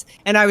spirits,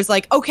 and I was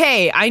like,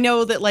 okay, I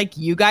know that like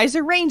you guys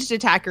are ranged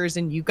attackers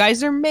and you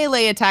guys are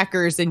melee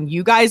attackers and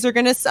you guys are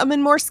gonna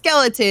summon more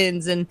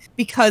skeletons. And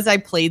because I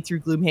played through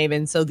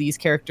Gloomhaven, so these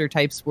character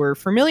types were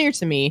familiar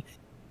to me.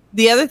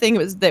 The other thing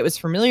that was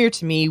familiar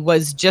to me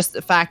was just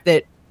the fact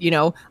that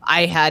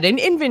I had an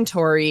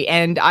inventory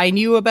and I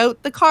knew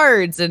about the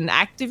cards and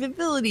active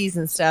abilities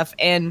and stuff,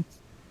 and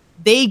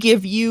they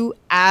give you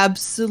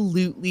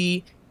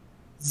absolutely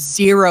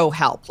zero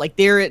help. Like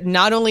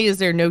not only is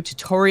there no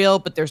tutorial,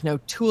 but there's no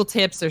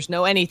tooltips, there's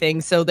no anything.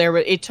 So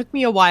it took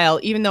me a while,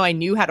 even though I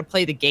knew how to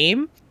play the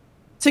game,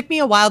 it took me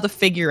a while to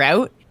figure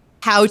out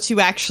how to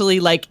actually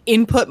like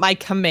input my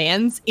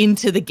commands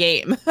into the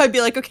game. I'd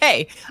be like,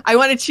 okay, I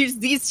want to choose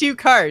these 2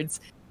 cards.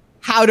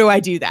 How do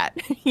I do that?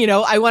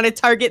 I want to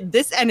target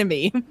this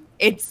enemy.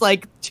 It's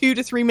like 2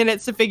 to 3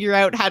 minutes to figure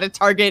out how to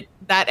target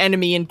that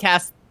enemy and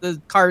cast the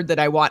card that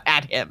I want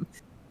at him.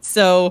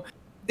 So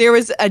there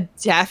was a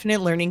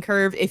definite learning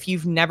curve. If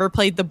you've never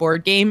played the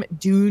board game,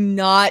 do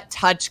not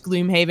touch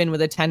Gloomhaven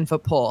with a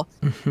 10-foot pole.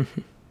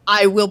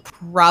 I will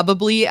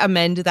probably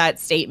amend that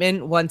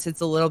statement once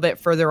it's a little bit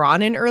further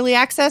on in early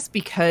access,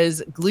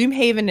 because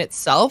Gloomhaven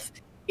itself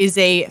is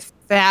a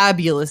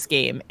fabulous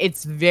game.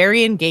 It's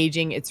very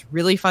engaging. It's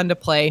really fun to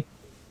play.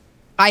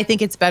 I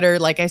think it's better,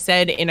 like I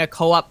said, in a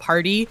co-op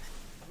party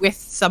with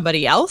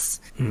somebody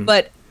else.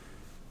 But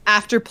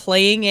after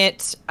playing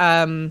it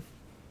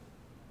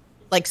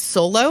like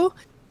solo,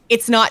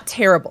 it's not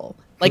terrible.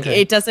 Like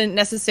It doesn't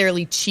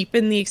necessarily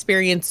cheapen the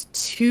experience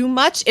too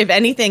much, if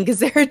anything, because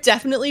there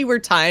definitely were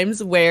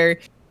times where,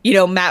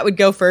 Matt would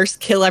go first,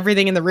 kill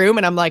everything in the room,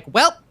 and I'm like,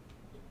 well,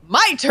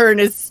 my turn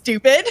is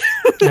stupid.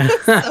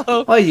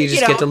 So, well, you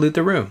just get to loot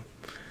the room.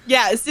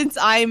 Yeah, since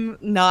I'm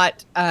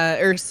not,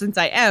 since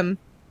I am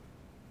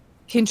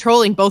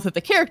controlling both of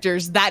the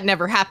characters, that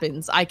never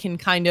happens. I can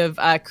kind of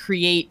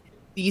create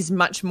these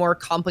much more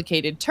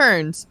complicated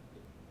turns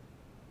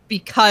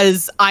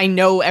because I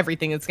know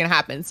everything that's going to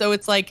happen. So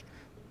it's like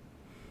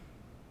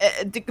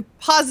the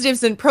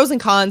positives and pros and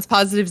cons,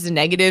 positives and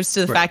negatives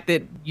to the fact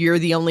that you're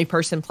the only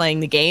person playing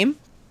the game.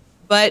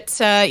 But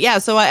so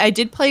I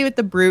did play with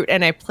the Brute,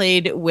 and I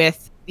played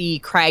with the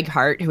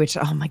Cragheart, which,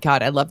 oh my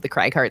God, I love the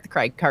Cragheart. The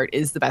Cragheart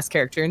is the best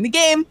character in the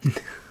game.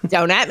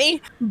 Don't at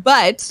me.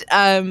 But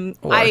or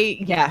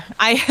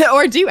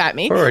do at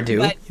me. Or do.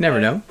 But, you never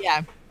know.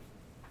 Yeah.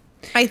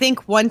 I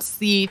think once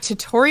the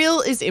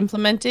tutorial is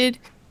implemented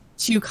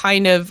to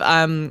kind of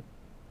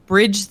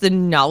bridge the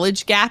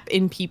knowledge gap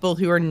in people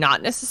who are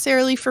not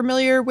necessarily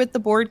familiar with the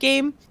board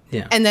game.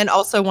 Yeah. And then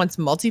also once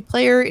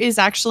multiplayer is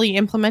actually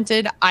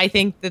implemented, I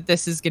think that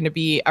this is going to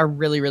be a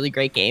really, really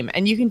great game.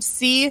 And you can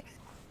see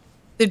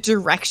the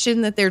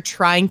direction that they're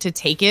trying to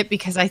take it,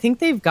 because I think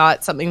they've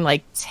got something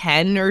like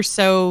 10 or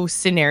so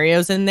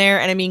scenarios in there.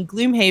 And I mean,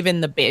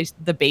 Gloomhaven,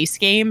 the base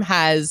game,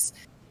 has,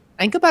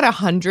 I think, about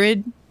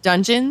 100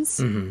 dungeons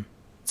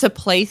to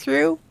play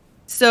through.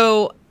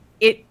 So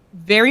it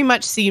very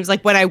much seems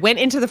like when I went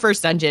into the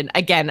first dungeon,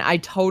 again, I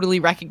totally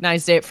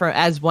recognized it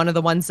as one of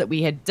the ones that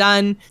we had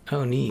done.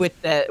 Oh, neat.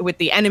 With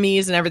the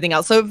enemies and everything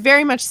else. So it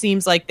very much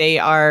seems like they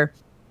are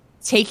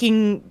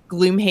taking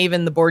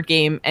Gloomhaven, the board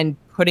game, and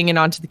putting it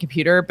onto the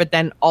computer, but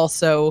then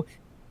also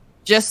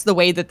just the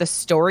way that the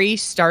story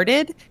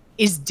started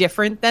is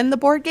different than the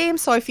board game.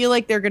 So I feel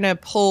like they're going to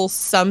pull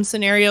some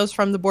scenarios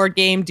from the board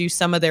game, do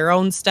some of their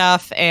own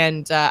stuff.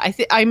 And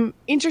I'm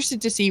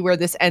interested to see where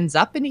this ends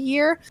up in a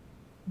year.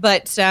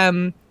 But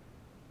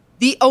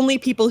the only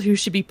people who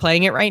should be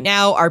playing it right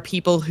now are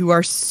people who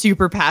are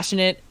super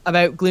passionate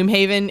about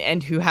Gloomhaven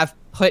and who have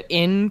put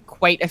in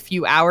quite a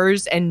few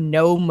hours and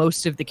know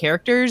most of the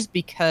characters,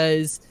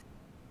 because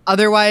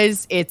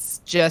otherwise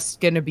it's just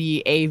going to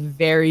be a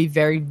very,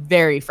 very,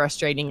 very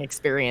frustrating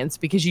experience,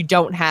 because you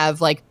don't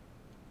have, like,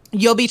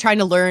 you'll be trying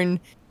to learn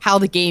how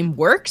the game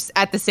works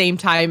at the same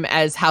time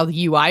as how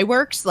the UI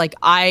works. Like,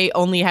 I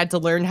only had to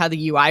learn how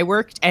the UI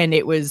worked, and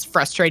it was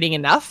frustrating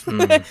enough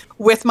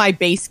with my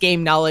base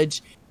game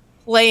knowledge,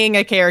 playing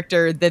a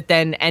character that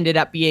then ended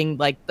up being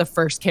like the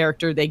first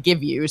character they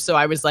give you. So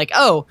I was like,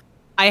 oh,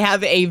 I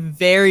have a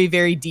very,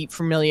 very deep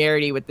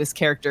familiarity with this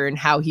character and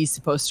how he's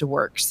supposed to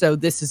work. So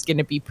this is going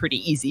to be pretty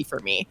easy for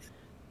me.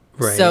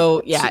 Right.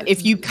 So, yeah,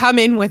 if you come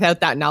in without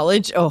that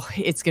knowledge, oh,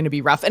 it's going to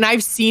be rough. And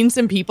I've seen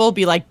some people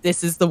be like,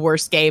 this is the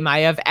worst game I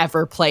have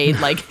ever played.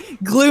 Like,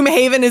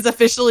 Gloomhaven is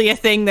officially a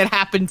thing that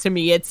happened to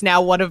me. It's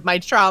now one of my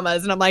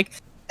traumas. And I'm like,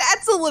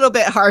 that's a little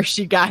bit harsh,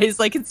 you guys.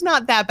 Like, it's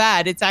not that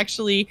bad. It's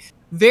actually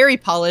very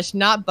polished,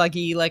 not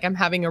buggy. Like, I'm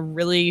having a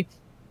really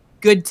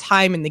good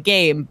time in the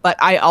game, but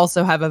I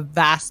also have a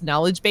vast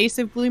knowledge base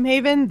of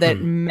Gloomhaven that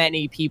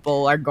many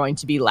people are going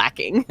to be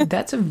lacking.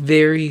 That's a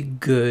very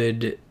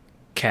good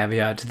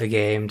caveat to the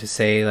game, to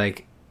say,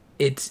 like,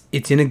 it's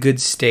in a good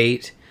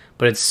state,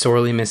 but it's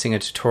sorely missing a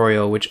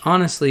tutorial, which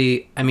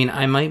honestly, I mean,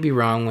 I might be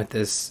wrong with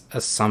this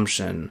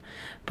assumption,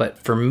 but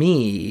for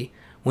me,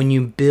 when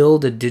you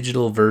build a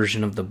digital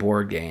version of the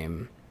board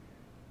game,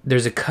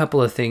 there's a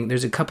couple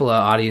of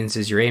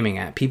audiences you're aiming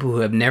at. People who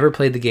have never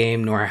played the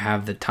game, nor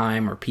have the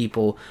time or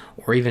people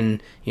or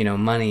even,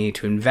 money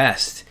to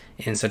invest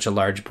in such a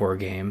large board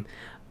game.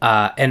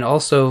 And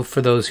also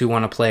for those who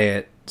want to play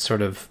it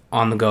sort of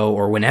on the go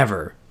or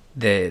whenever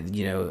they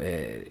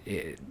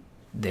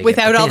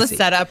without all the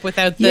setup,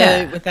 without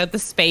the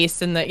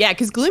space and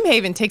because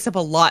Gloomhaven takes up a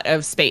lot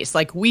of space.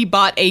 Like, we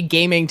bought a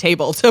gaming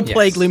table to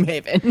play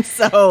Gloomhaven.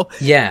 So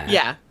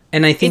yeah.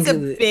 And I think it's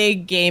a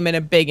big game and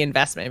a big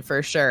investment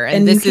for sure.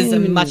 And this is a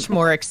much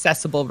more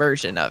accessible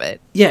version of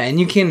it. Yeah, and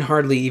you can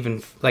hardly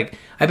even, like,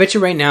 I bet you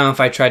right now if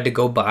I tried to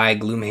go buy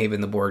Gloomhaven,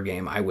 the board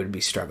game, I would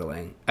be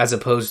struggling. As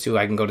opposed to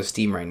I can go to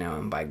Steam right now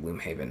and buy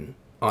Gloomhaven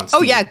on Steam.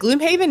 Oh yeah,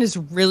 Gloomhaven is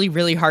really,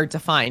 really hard to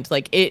find.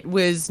 Like, it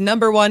was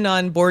 #1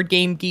 on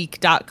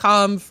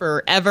BoardGameGeek.com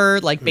forever,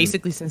 like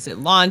basically since it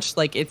launched.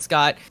 Like, it's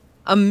got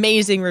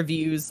amazing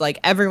reviews. Like,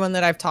 everyone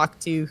that I've talked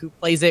to who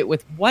plays it,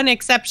 with one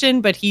exception,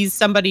 but he's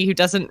somebody who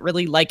doesn't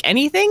really like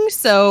anything,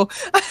 so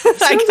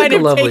sounds like a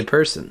lovely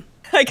person.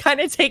 I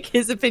kind of take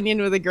his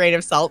opinion with a grain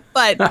of salt,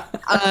 but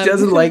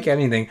doesn't like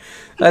anything.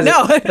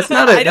 That's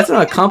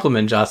not a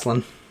compliment,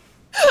 Jocelyn.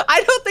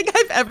 I don't think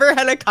I've ever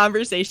had a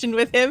conversation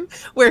with him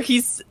where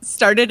he's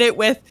started it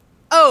with,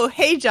 "Oh,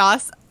 hey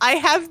Joce, I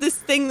have this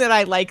thing that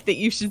I like that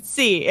you should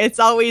see." It's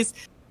always,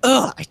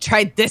 "Ugh, I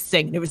tried this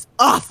thing and it was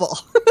awful."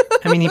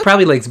 I mean, he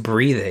probably likes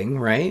breathing,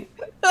 right?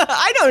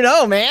 I don't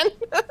know, man.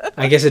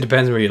 I guess it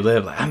depends where you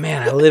live. Like, oh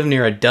man, I live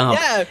near a dump,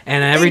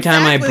 and every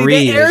exactly. time I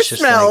breathe, it's just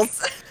smells.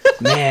 like,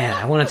 man,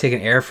 I want to take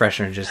an air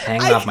freshener and just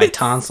hang it off my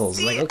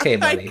tonsils. Like, okay,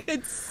 buddy. I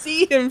could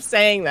see him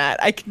saying that.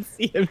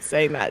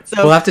 So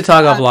we'll have to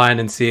talk offline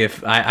and see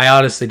if I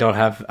honestly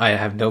I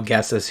have no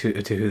guess as to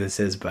who this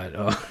is, but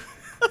but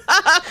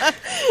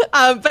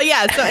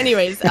yeah. So,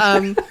 anyways,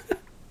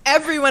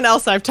 everyone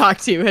else I've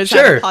talked to has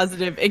had a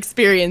positive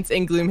experience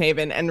in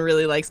Gloomhaven and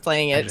really likes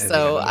playing it.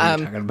 So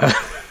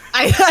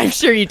I'm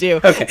sure you do.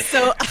 Okay.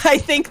 So I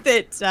think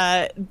that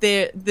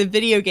the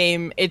video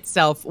game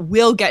itself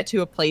will get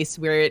to a place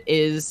where it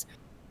is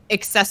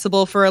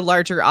accessible for a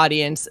larger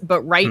audience.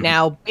 But right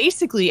now,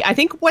 basically, I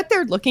think what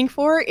they're looking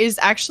for is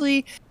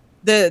actually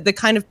the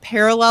kind of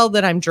parallel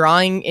that I'm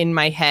drawing in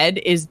my head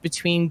is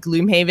between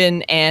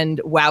Gloomhaven and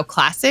WoW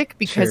Classic,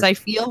 because I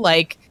feel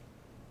like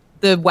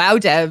the WoW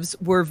devs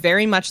were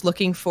very much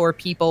looking for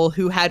people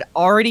who had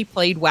already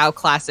played WoW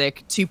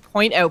Classic to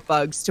point out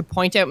bugs, to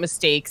point out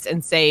mistakes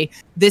and say,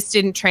 this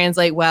didn't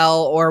translate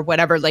well or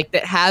whatever, like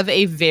that have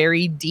a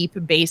very deep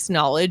base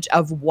knowledge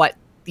of what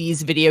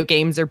these video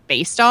games are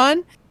based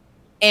on.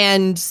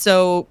 And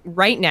so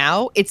right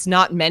now, it's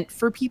not meant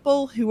for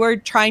people who are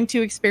trying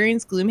to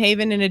experience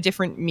Gloomhaven in a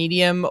different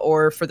medium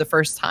or for the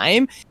first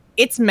time.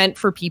 It's meant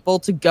for people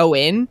to go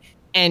in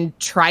and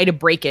try to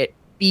break it,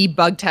 be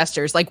bug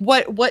testers, like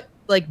what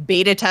like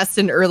beta tests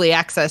and early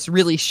access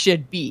really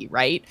should be,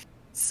 right?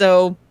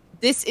 So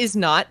this is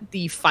not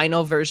the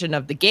final version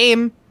of the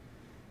game.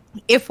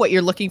 If what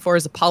you're looking for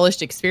is a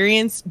polished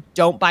experience,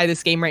 don't buy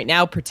this game right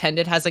now. Pretend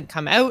it hasn't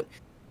come out.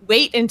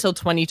 Wait until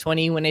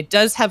 2020 when it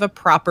does have a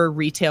proper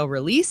retail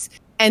release,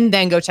 and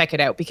then go check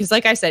it out. Because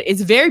like I said,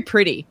 it's very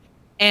pretty.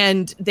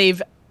 And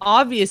they've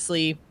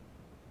obviously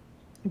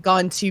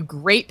gone to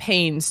great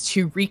pains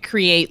to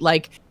recreate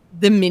like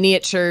the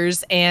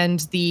miniatures and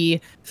the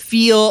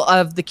feel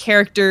of the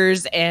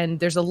characters, and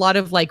there's a lot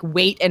of like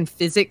weight and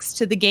physics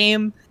to the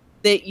game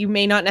that you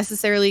may not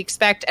necessarily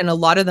expect, and a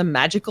lot of the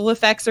magical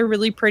effects are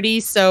really pretty.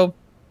 So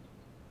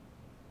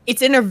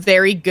it's in a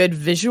very good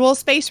visual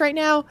space right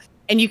now,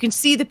 and you can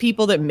see the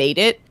people that made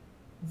it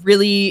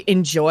really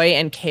enjoy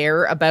and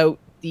care about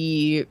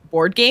the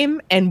board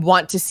game and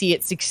want to see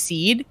it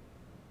succeed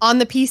on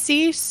the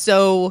PC.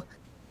 So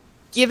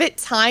give it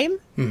time.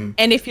 Mm-hmm.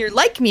 And if you're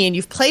like me and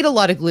you've played a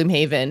lot of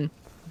Gloomhaven,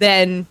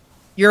 then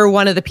you're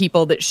one of the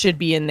people that should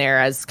be in there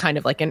as kind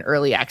of like an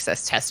early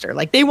access tester.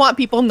 Like they want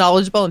people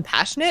knowledgeable and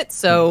passionate.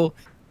 So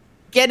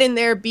get in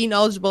there, be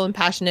knowledgeable and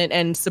passionate,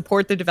 and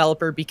support the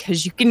developer,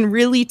 because you can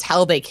really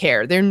tell they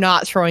care. They're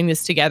not throwing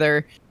this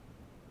together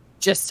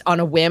just on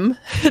a whim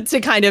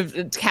to kind of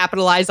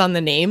capitalize on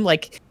the name.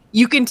 Like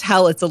you can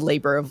tell it's a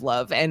labor of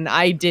love, and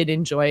I did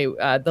enjoy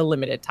the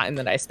limited time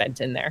that I spent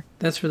in there.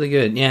 That's really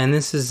good. Yeah, and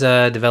this is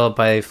developed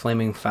by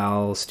Flaming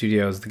Fowl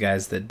Studios, the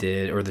guys that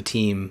did, or the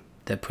team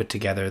that put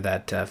together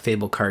that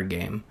Fable card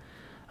game.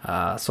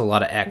 So a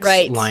lot of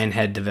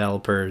ex-Lionhead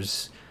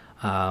developers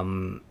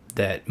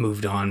that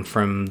moved on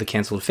from the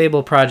canceled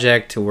Fable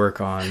project to work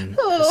on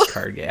this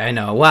card game. I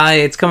know. Well,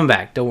 it's coming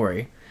back. Don't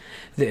worry.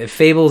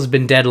 Fable's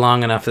been dead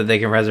long enough that they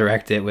can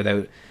resurrect it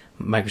without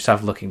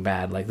Microsoft looking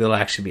bad. Like they'll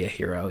actually be a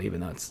hero,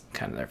 even though it's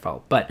kind of their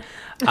fault. But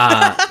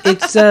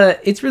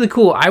it's really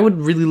cool. I would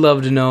really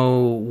love to know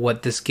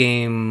what this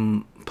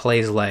game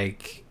plays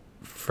like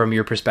from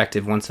your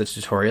perspective once the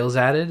tutorial's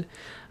added,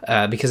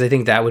 because I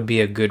think that would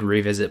be a good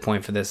revisit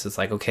point for this. It's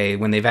like, okay,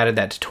 when they've added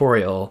that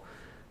tutorial,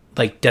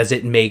 like, does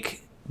it make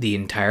the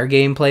entire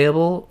game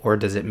playable, or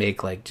does it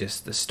make like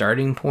just the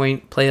starting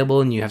point playable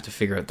and you have to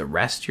figure out the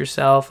rest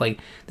yourself? Like,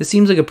 this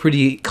seems like a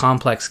pretty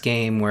complex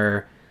game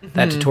where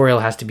that tutorial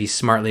has to be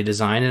smartly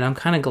designed, and I'm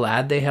kind of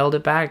glad they held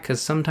it back,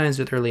 because sometimes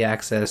with early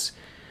access,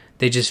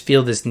 they just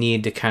feel this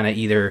need to kind of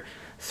either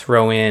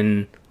throw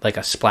in like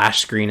a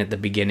splash screen at the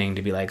beginning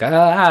to be like,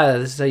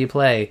 this is how you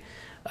play.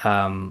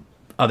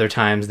 Other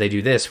times they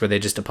do this where they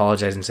just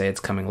apologize and say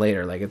it's coming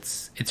later. Like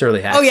it's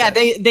early access. Oh yeah,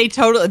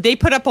 they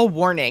put up a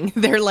warning.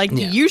 They're like,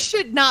 you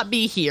should not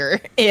be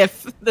here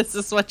if this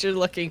is what you're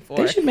looking for.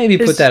 They should maybe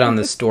put that on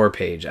the store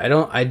page.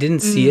 I didn't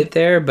see it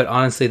there, but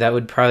honestly, that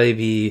would probably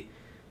be.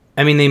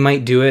 I mean, they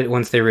might do it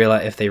once they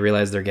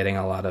realize they're getting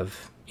a lot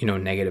of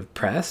negative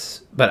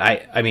press. But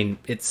I mean,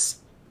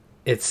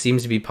 it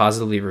seems to be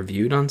positively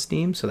reviewed on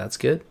Steam, so that's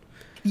good.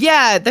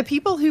 Yeah, the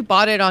people who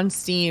bought it on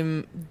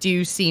Steam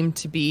do seem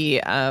to be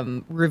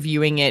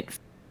reviewing it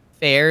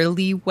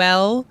fairly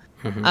well.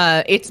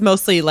 Mm-hmm. It's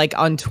mostly like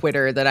on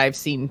Twitter that I've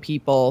seen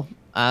people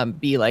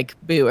be like,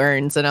 boo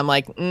earns, and I'm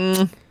like,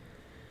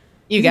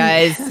 you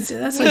guys.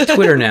 That's like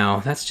Twitter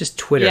now. That's just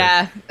Twitter.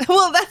 Yeah.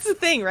 Well, that's the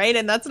thing, right?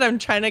 And that's what I'm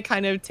trying to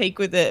kind of take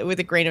with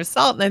a grain of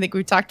salt. And I think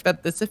we've talked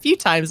about this a few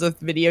times with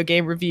video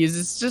game reviews.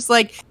 It's just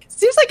like, it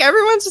seems like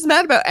everyone's just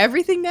mad about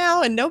everything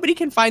now, and nobody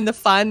can find the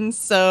fun.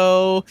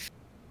 So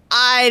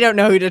I don't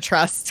know who to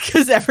trust,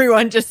 because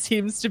everyone just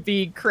seems to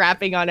be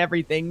crapping on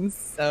everything.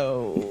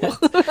 So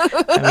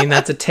I mean,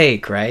 that's a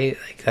take, right?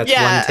 Like that's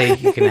one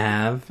take you can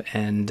have,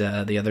 and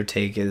the other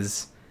take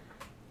is,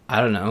 I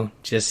don't know,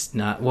 just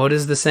not. What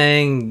is the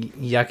saying?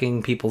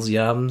 Yucking people's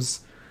yums.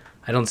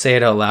 I don't say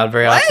it out loud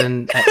very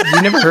often.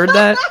 You never heard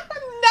that?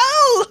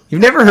 No.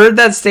 You've never heard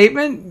that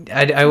statement?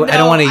 I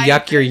don't want to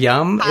yuck your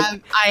yum.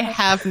 I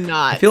have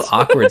not. I feel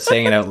awkward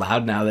saying it out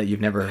loud now that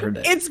you've never heard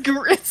it.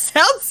 It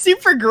sounds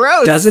super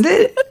gross. Doesn't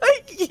it?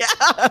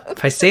 Yeah.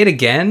 If I say it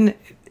again,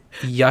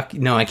 yuck.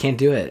 No, I can't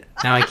do it.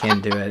 Now I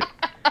can't do it.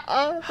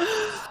 I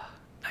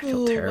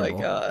feel terrible. Oh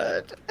my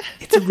god.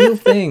 It's a real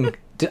thing.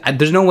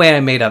 There's no way I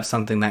made up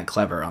something that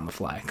clever on the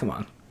fly. Come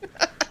on.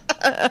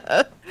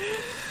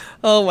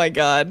 Oh my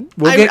god.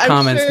 We'll get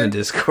comments in the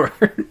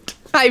Discord.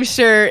 I'm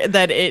sure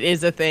that it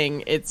is a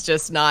thing. It's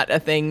just not a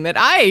thing that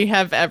I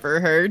have ever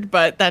heard,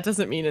 but that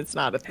doesn't mean it's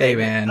not a thing. Hey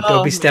man,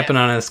 don't be stepping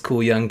on us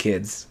cool young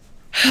kids.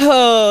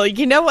 Oh,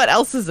 you know what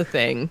else is a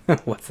thing?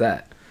 What's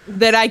that?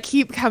 That I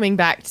keep coming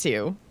back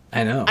to.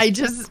 I know. I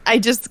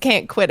just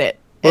can't quit it.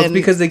 Well, it's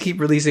because they keep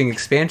releasing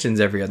expansions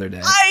every other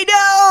day. I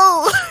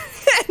know!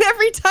 And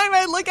every time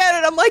I look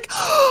at it, I'm like,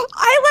 oh,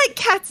 I like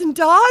cats and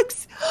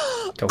dogs.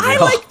 I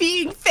like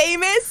being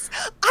famous.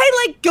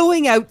 I like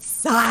going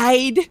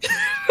outside.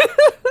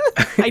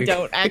 I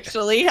don't,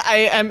 actually.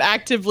 I am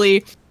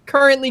actively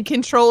currently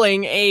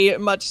controlling a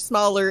much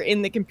smaller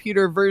in the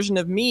computer version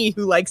of me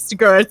who likes to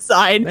go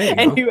outside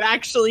and who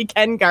actually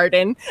can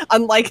garden.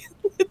 Unlike,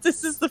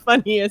 this is the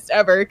funniest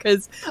ever,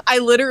 because I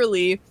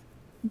literally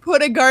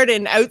put a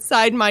garden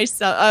outside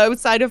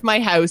of my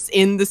house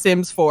in The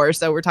Sims 4.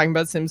 So we're talking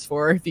about Sims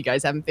 4, if you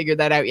guys haven't figured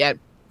that out yet.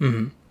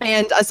 Mm-hmm.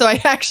 And so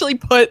I actually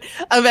put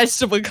a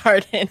vegetable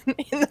garden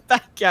in the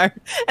backyard,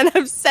 and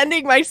I'm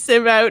sending my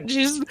sim out.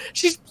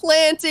 She's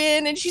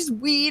planting and she's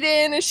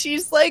weeding and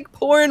she's like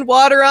pouring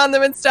water on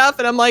them and stuff.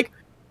 And I'm like,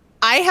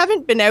 I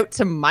haven't been out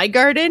to my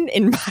garden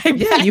in my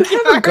backyard. You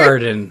have a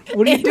garden.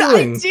 What are you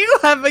doing? I do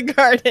have a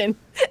garden,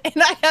 and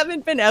I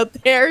haven't been out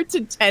there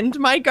to tend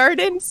my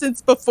garden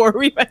since before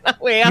we went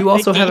away on You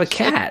also vacation. have a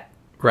cat,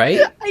 right?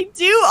 I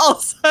do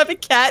also have a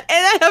cat,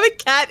 and I have a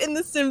cat in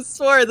The Sims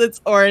 4 that's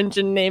orange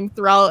and named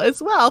Thrall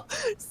as well.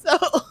 So,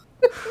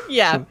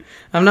 yeah.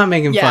 I'm not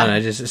making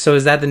fun. So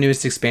is that the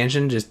newest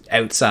expansion, just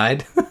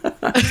outside?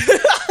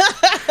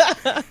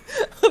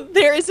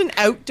 There is an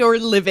outdoor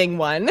living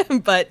one,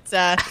 but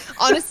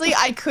honestly,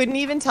 I couldn't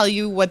even tell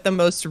you what the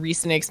most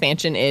recent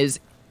expansion is.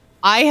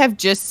 I have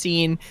just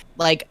seen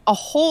like a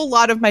whole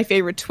lot of my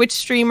favorite Twitch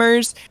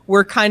streamers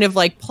were kind of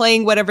like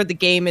playing whatever the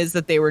game is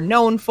that they were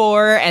known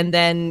for, and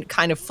then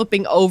kind of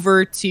flipping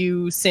over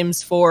to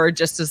Sims 4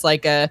 just as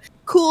like a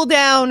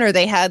cooldown, or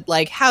they had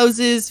like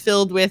houses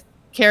filled with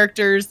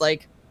characters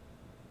like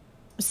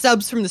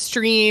subs from the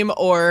stream,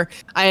 or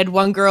I had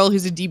one girl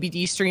who's a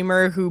DBD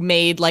streamer who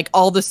made like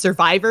all the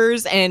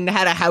survivors and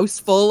had a house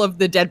full of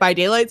the Dead by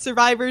Daylight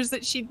survivors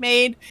that she'd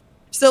made.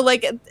 So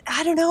like,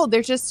 I don't know,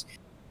 there's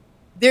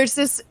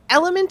this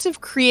element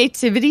of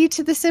creativity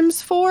to The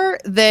Sims 4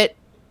 that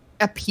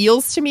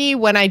appeals to me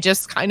when I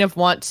just kind of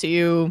want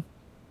to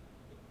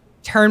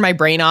turn my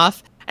brain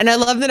off. And I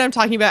love that I'm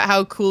talking about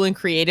how cool and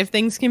creative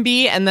things can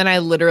be. And then I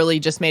literally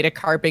just made a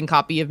carbon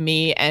copy of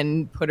me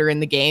and put her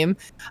in the game.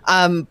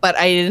 But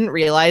I didn't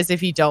realize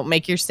if you don't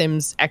make your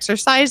Sims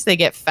exercise, they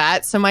get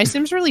fat. So my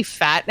Sim's really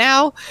fat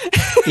now.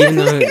 Even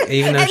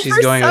though she's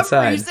going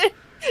outside.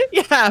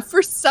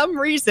 For some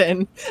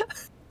reason,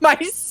 my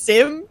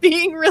Sim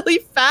being really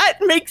fat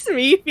makes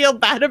me feel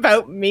bad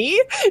about me.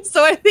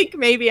 So I think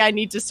maybe I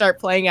need to start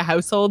playing a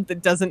household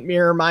that doesn't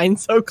mirror mine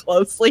so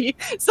closely,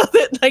 so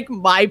that like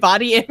my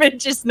body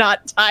image is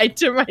not tied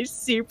to my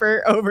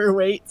super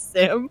overweight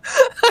Sim.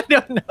 I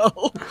don't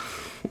know.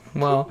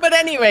 Well, but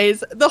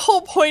anyways, the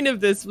whole point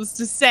of this was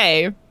to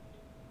say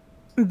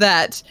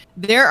that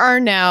there are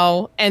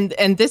now, and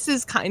this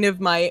is kind of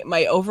my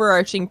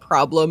overarching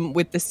problem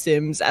with The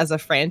Sims as a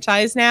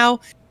franchise now,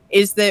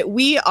 is that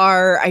we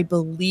are, I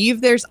believe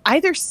there's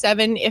either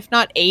 7, if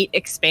not 8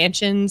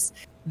 expansions.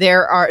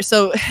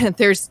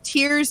 There's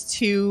tiers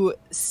to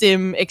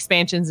Sim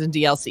expansions and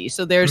DLC.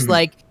 So there's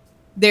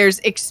there's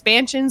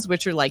expansions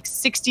which are like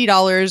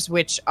 $60,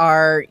 which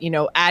are,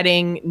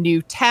 adding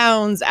new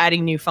towns,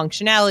 adding new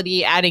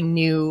functionality, adding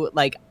new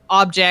like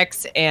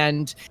objects,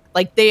 and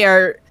like they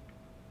are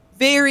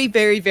very,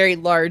 very, very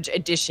large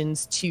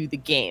additions to the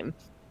game.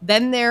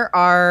 Then there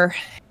are,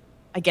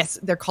 I guess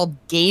they're called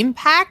game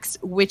packs,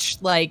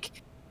 which like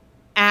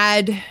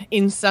add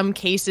in some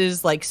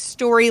cases like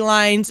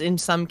storylines, in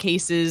some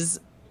cases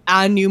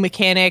a new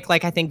mechanic.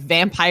 Like I think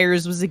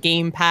vampires was a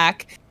game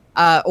pack,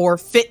 or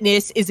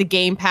fitness is a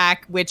game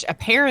pack, which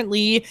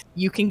apparently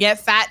you can get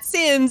fat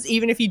Sims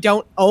even if you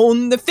don't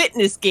own the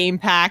fitness game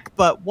pack,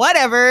 but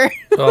whatever.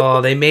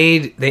 Oh, they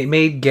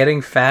made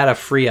getting fat a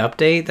free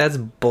update? That's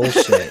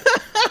bullshit.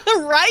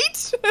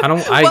 Right?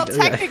 Well,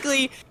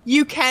 technically,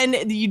 you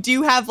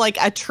do have like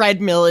a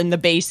treadmill in the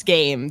base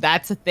game.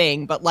 That's a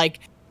thing. But like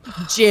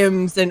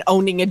gyms and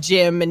owning a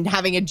gym and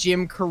having a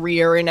gym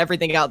career and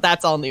everything else,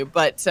 that's all new.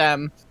 But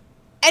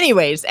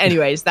anyways,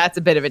 that's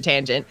a bit of a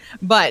tangent.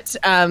 But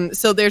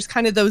so there's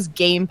kind of those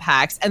game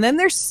packs. And then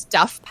there's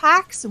stuff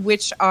packs,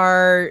 which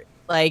are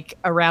like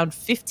around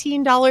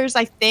 $15,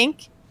 I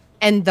think.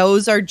 And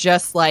those are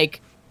just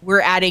like,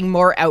 we're adding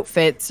more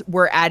outfits.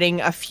 We're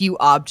adding a few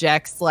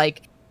objects.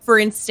 Like, for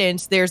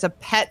instance, there's a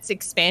pets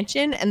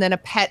expansion and then a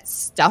pet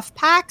stuff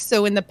pack.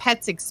 So in the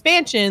pets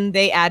expansion,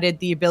 they added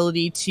the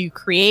ability to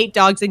create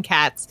dogs and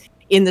cats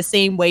in the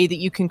same way that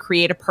you can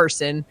create a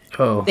person.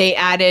 Oh. They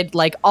added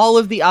like all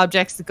of the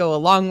objects that go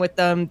along with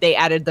them. They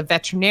added the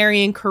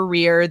veterinarian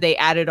career. They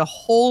added a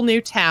whole new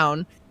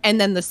town.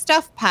 And then the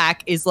stuff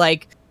pack is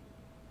like,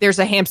 there's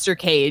a hamster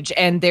cage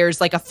and there's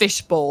like a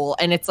fish bowl,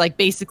 and it's like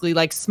basically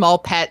like small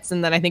pets,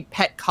 and then I think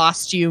pet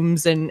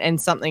costumes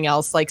and something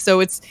else. Like, so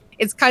it's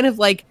kind of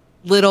like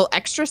little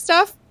extra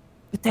stuff.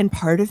 But then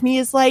part of me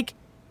is like,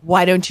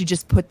 why don't you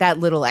just put that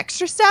little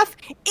extra stuff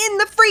in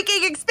the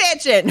freaking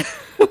expansion?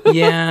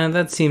 Yeah,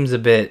 that seems a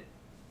bit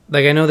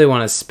like, I know they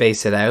want to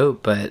space it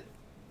out, but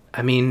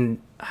I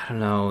mean, I don't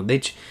know.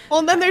 Well,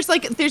 and then there's a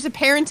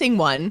parenting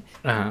one,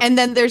 Uh-huh. and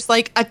then there's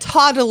like a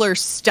toddler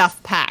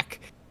stuff pack,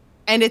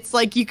 and it's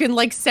like you can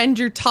like send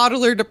your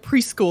toddler to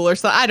preschool or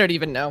something. I don't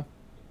even know.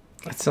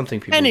 That's something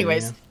people.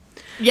 Anyways, do,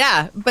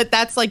 yeah, but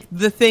that's like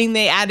the thing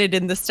they added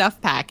in the stuff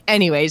pack.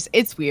 Anyways,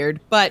 it's weird,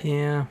 but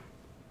yeah.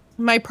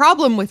 my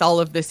problem with all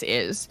of this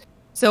is,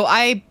 so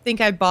I think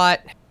I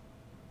bought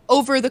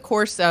over the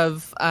course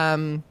of,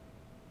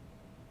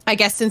 I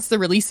guess since the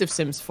release of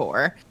Sims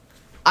 4,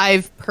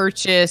 I've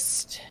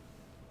purchased,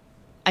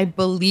 I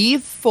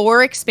believe,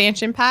 4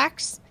 expansion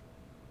packs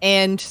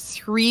and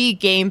 3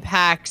 game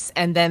packs,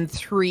 and then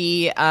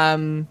 3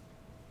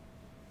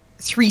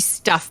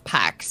 stuff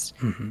packs.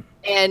 Mm-hmm.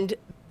 And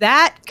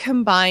that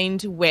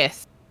combined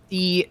with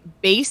the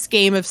base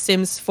game of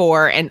Sims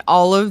 4 and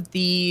all of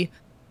the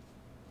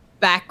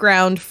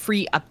background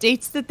free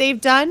updates that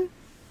they've done,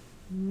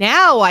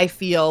 now I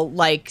feel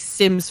like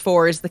Sims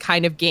 4 is the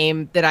kind of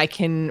game that I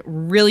can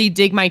really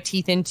dig my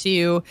teeth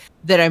into,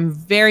 that I'm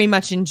very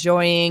much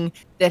enjoying,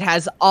 that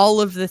has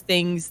all of the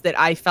things that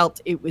I felt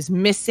it was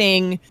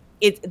missing.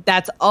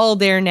 That's all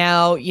there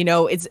now. You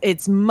know,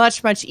 it's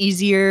much, much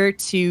easier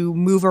to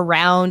move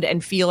around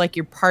and feel like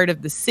you're part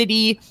of the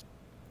city,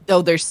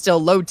 though there's still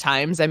load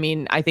times. I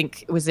mean, I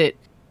think, it was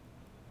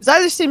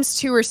either Sims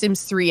 2 or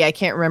Sims 3, I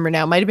can't remember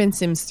now. It might have been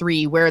Sims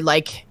 3, where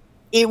like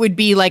it would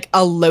be like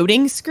a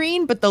loading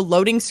screen, but the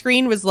loading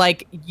screen was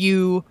like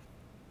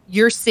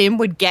your sim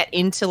would get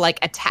into like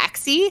a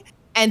taxi,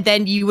 and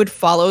then you would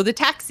follow the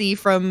taxi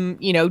from,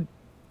 you know,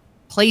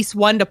 place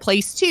 1 to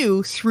place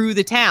 2 through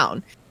the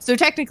town. So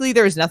technically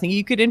there was nothing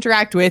you could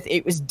interact with.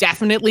 It was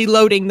definitely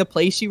loading the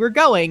place you were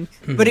going,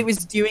 but it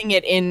was doing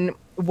it in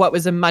what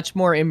was a much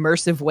more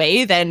immersive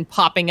way than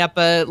popping up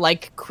a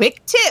like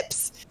quick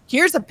tips.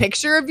 Here's a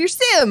picture of your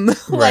sim,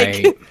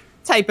 Right. like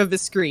type of a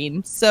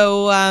screen.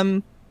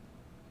 So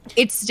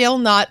it's still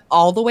not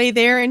all the way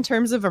there in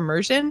terms of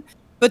immersion,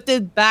 but the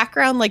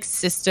background like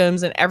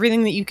systems and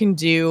everything that you can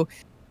do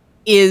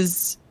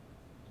is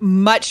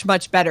much,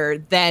 much better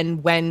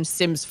than when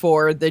Sims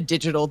 4, the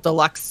digital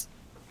deluxe,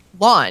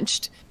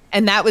 launched.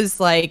 And that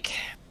was like,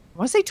 I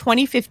want to say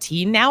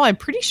 2015 now. I'm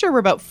pretty sure we're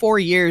about 4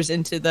 years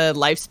into the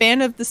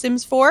lifespan of The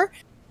Sims 4.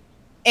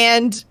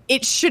 And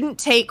it shouldn't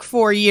take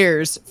 4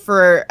 years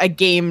for a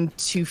game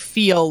to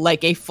feel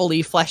like a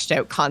fully fleshed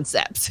out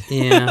concept.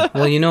 Yeah.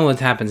 Well, you know what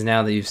happens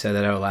now that you've said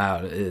that out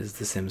loud is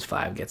The Sims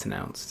 5 gets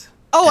announced.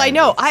 Oh, I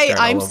know. Start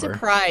I'm all over.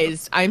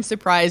 surprised. I'm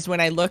surprised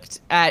when I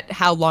looked at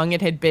how long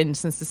it had been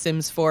since The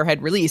Sims 4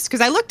 had released.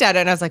 Because I looked at it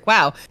and I was like,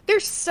 wow,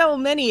 there's so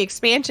many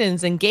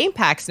expansions and game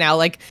packs now.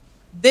 Like,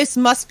 this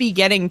must be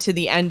getting to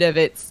the end of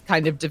its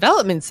kind of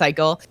development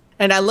cycle.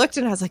 And I looked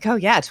and I was like, oh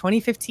yeah,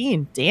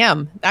 2015.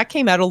 Damn, that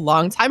came out a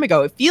long time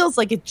ago. It feels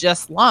like it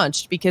just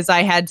launched because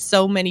I had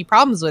so many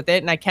problems with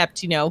it. And I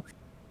kept, you know,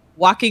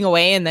 walking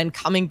away and then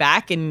coming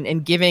back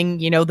and giving,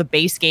 you know, the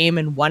base game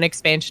and one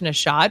expansion a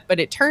shot. But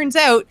it turns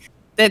out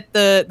that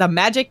the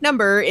magic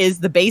number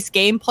is the base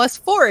game plus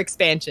 4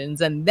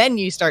 expansions. And then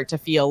you start to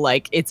feel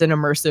like it's an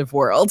immersive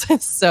world.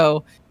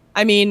 So,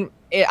 I mean,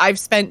 I've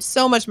spent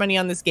so much money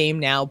on this game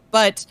now,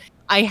 but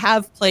I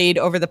have played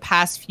over the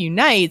past few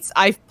nights.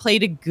 I've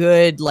played a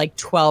good like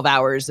 12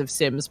 hours of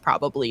Sims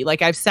probably.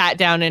 Like I've sat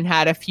down and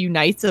had a few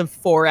nights of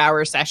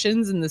 4-hour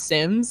sessions in The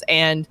Sims,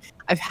 and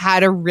I've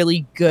had a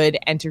really good,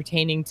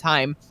 entertaining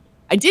time.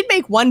 I did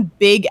make one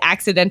big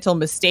accidental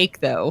mistake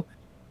though.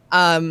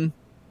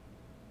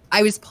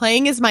 I was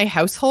playing as my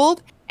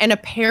household, and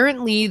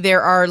apparently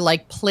there are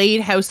like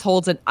played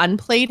households and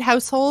unplayed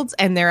households,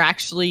 and they're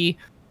actually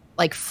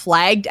like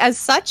flagged as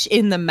such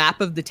in the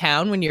map of the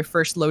town when you're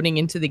first loading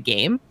into the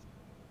game.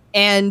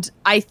 And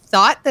I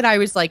thought that I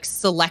was like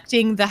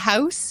selecting the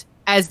house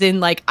as in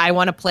like, I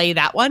want to play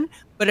that one.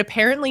 But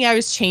apparently I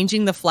was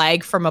changing the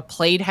flag from a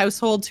played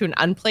household to an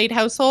unplayed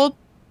household.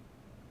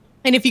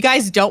 And if you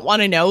guys don't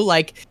want to know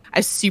like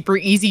a super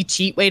easy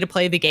cheat way to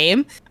play the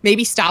game,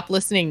 maybe stop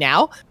listening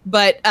now.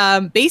 But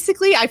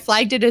basically I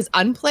flagged it as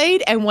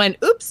unplayed and went,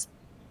 oops,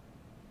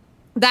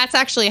 that's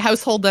actually a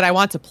household that I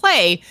want to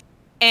play.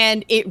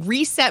 And it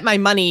reset my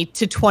money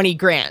to 20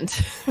 grand,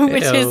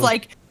 which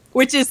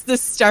is the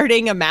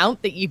starting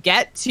amount that you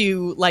get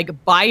to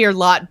like buy your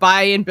lot,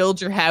 buy and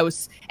build your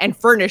house and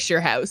furnish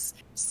your house.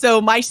 So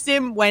my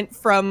sim went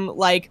from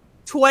like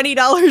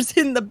 $20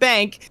 in the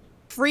bank,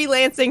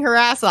 freelancing her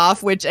ass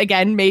off, which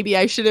again, maybe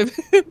I should have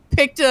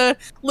picked a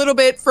little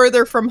bit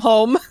further from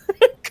home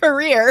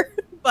career.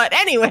 But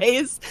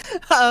anyways,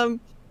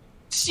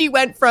 she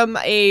went from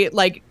a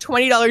like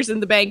 $20 in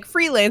the bank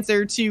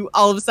freelancer to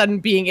all of a sudden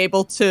being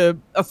able to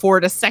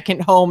afford a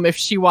second home if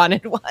she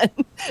wanted one.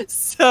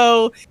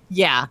 So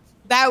yeah,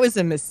 that was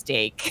a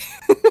mistake.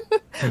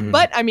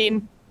 But I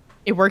mean,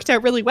 it worked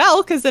out really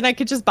well because then I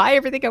could just buy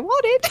everything I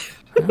wanted.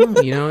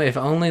 Well, you know, if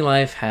only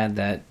life had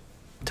that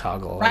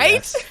toggle,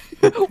 right?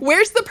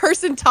 Where's the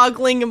person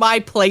toggling my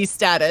play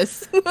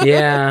status?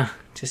 Yeah,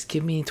 just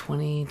give me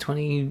 20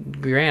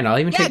 grand. I'll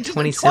even take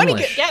 20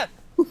 Simlish. Yeah.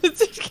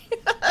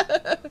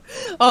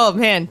 Oh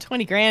man,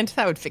 20 grand.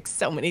 That would fix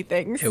so many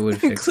things. It would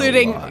fix a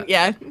including lot.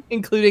 yeah,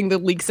 including the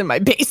leaks in my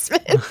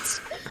basement.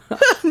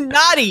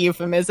 Not a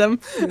euphemism.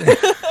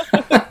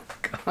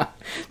 God.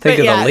 Think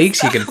of the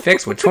leaks you can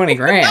fix with 20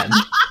 grand.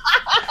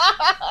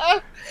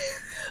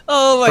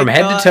 Oh my god. From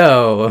head to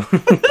toe.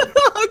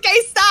 Okay,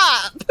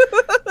 stop.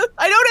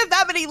 I don't have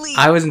that many leaks.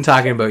 I wasn't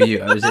talking about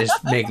you. I was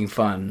just making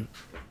fun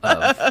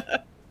of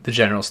the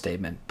general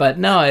statement. But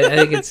no, I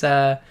think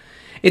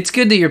it's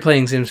good that you're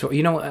playing Sims 4.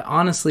 You know,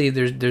 honestly,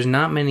 there's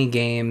not many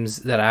games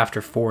that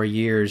after 4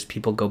 years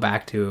people go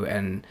back to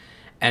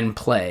and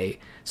play.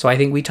 So I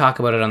think we talk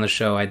about it on the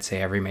show, I'd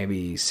say every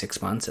maybe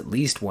 6 months, at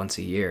least once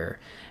a year.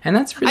 And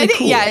that's really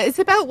cool. Yeah, it's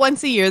about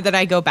once a year that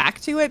I go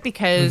back to it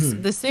because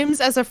The Sims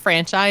as a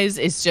franchise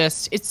is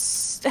just,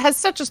 has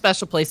such a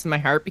special place in my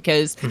heart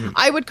because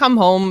I would come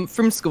home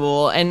from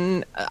school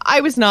and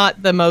I was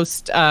not the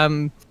most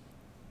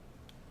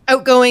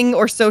outgoing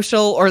or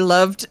social or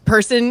loved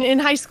person in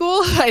high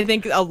school. I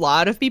think a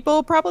lot of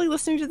people probably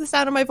listening to the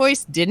sound of my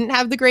voice didn't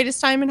have the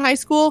greatest time in high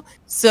school.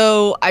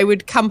 So I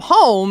would come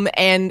home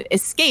and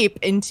escape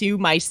into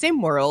my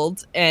sim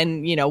world.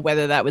 And, you know,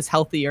 whether that was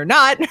healthy or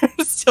not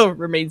still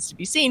remains to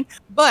be seen.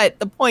 But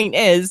the point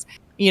is,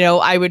 you know,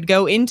 I would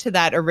go into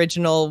that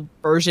original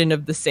version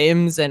of The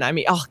Sims. And I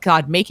mean, oh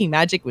God, Making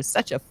Magic was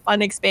such a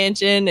fun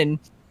expansion. And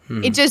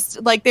it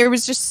just like, there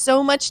was just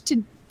so much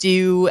to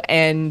do.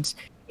 And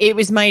it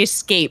was my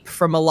escape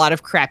from a lot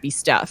of crappy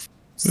stuff.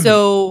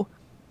 So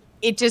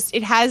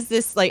it has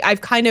this, like,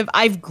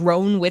 I've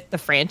grown with the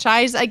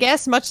franchise, I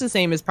guess, much the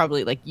same as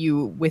probably like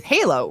you with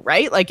Halo,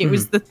 right? Like it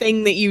was the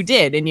thing that you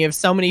did and you have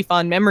so many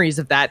fond memories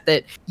of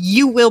that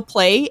you will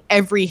play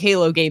every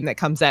Halo game that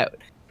comes out.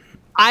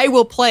 I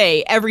will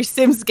play every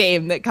Sims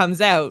game that comes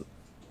out.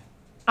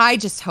 I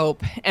just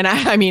hope, and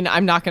I mean,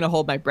 I'm not going to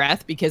hold my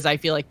breath because I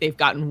feel like they've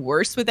gotten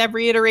worse with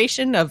every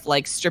iteration of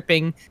like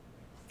stripping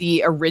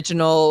the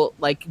original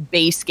like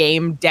base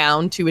game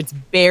down to its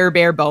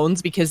bare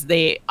bones because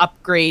they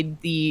upgrade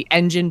the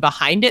engine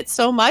behind it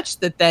so much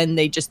that then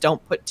they just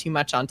don't put too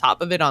much on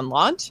top of it on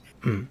launch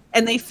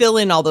and they fill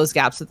in all those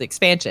gaps with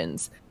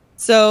expansions.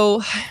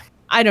 So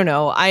I don't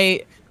know.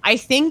 I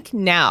think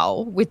now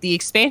with the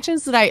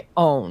expansions that I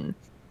own,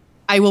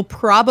 I will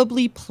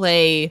probably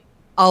play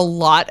a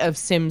lot of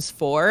Sims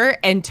 4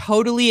 and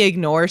totally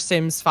ignore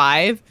Sims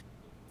 5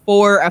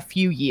 for a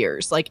few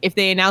years. Like if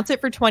they announce it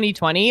for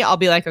 2020, I'll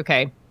be like,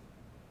 okay,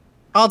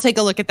 I'll take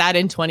a look at that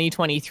in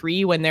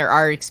 2023 when there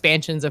are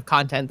expansions of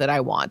content that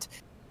I want.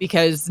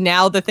 Because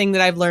now the thing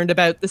that I've learned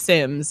about The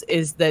Sims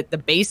is that the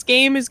base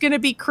game is going to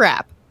be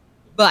crap.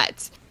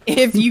 But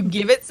if you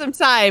give it some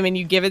time and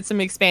you give it some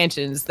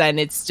expansions, then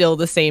it's still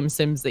the same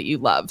Sims that you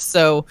love.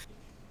 So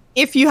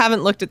if you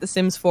haven't looked at The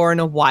Sims 4 in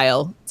a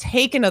while,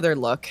 take another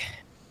look.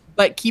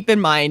 But keep in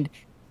mind,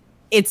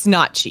 it's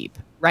not cheap.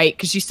 Right?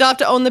 Because you still have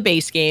to own the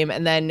base game.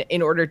 And then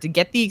in order to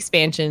get the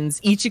expansions,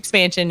 each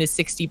expansion is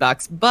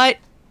 $60. But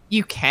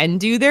you can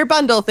do their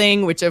bundle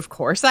thing, which of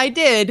course I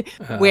did,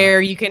 where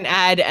you can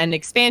add an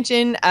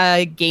expansion,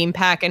 a game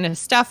pack, and a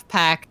stuff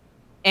pack.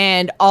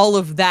 And all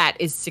of that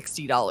is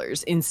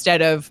 $60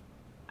 instead of,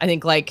 I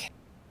think, like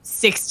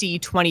 60,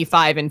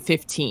 25, and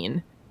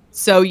 15.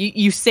 So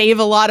you save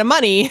a lot of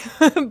money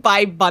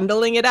by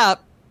bundling it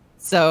up.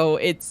 So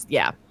it's,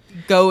 yeah.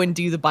 Go and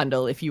do the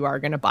bundle if you are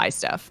going to buy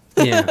stuff.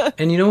 Yeah.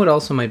 And you know what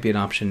also might be an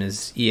option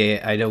is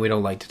EA. I know we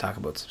don't like to talk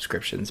about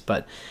subscriptions,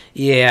 but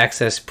EA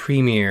Access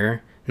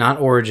Premier, not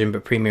Origin,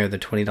 but Premier, the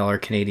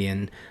 $20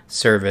 Canadian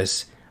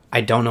service.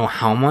 I don't know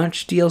how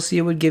much DLC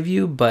it would give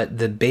you, but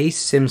the base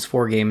Sims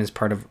 4 game is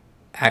part of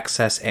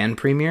Access and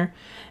Premier.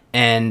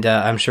 And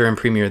I'm sure in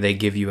Premier they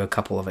give you a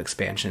couple of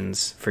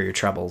expansions for your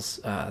troubles.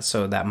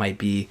 So that might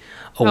be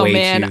a way to... Oh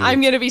man, I'm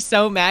going to be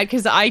so mad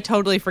because I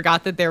totally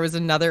forgot that there was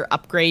another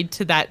upgrade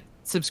to that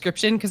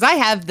subscription because I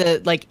have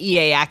the like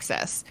EA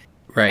Access.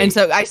 Right. And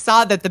so I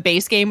saw that the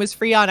base game was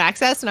free on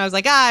Access and I was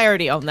like, I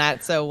already own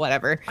that, so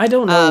whatever. I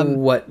don't know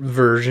what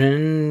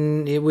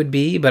version it would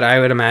be, but I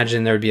would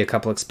imagine there would be a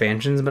couple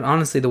expansions. But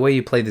honestly, the way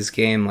you play this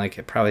game, like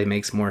it probably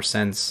makes more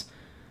sense...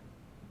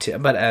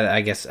 But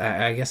I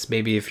guess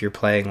maybe if you're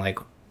playing like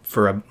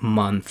for a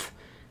month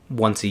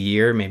once a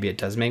year, maybe it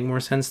does make more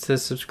sense to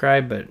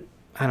subscribe. But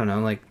I don't know.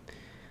 Like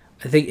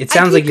I think it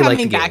sounds like you like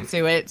the game. Coming back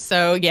to it,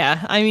 so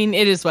yeah. I mean,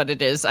 it is what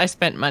it is. I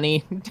spent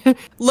money.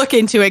 Look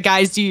into it,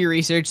 guys. Do your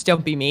research.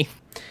 Don't be me.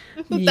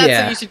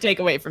 That's what you should take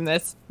away from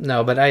this.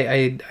 No, but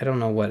I don't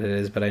know what it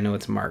is, but I know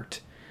it's marked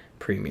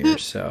Premier,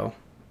 so.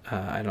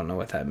 I don't know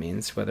what that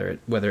means, whether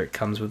it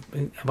comes with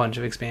a bunch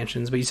of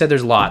expansions. But you said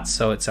there's lots,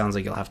 so it sounds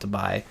like you'll have to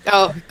buy.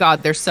 Oh,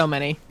 God, there's so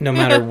many. No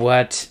matter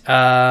what.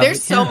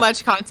 There's so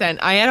much content.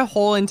 I had a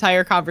whole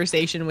entire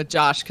conversation with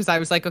Josh because I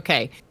was like,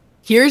 okay,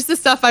 here's the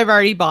stuff I've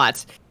already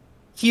bought.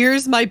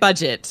 Here's my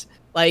budget.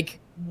 Like,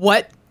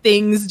 what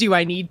things do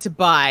I need to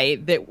buy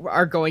that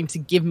are going to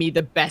give me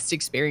the best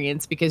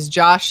experience? Because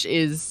Josh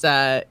is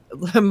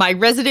my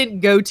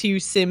resident go-to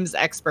Sims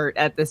expert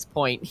at this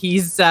point.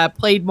 He's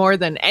played more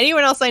than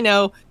anyone else I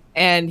know,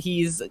 and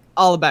he's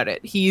all about it.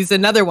 He's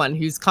another one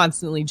who's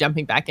constantly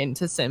jumping back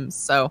into Sims.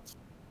 So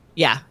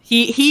Yeah,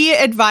 he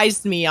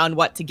advised me on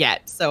what to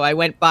get, so I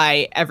went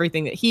by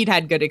everything that he'd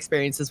had good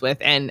experiences with,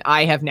 and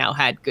I have now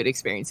had good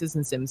experiences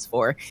in Sims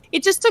 4.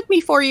 It just took me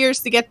 4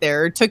 years to get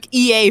there, or took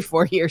EA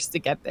 4 years to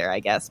get there, I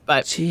guess.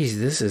 But jeez,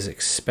 this is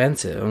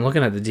expensive. I'm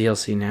looking at the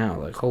DLC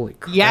now, like holy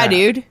crap. Yeah,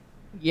 dude.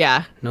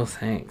 Yeah. No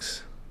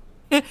thanks.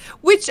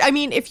 Which, I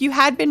mean, if you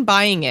had been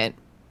buying it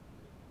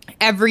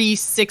every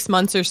 6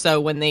 months or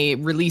so when they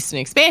release an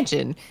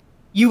expansion,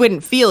 you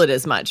wouldn't feel it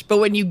as much. But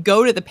when you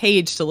go to the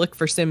page to look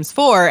for Sims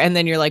 4 and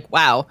then you're like,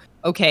 wow,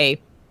 okay,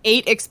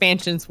 8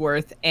 expansions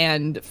worth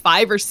and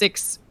 5 or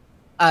 6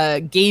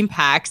 game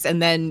packs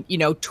and then,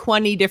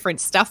 20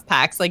 different stuff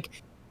packs, like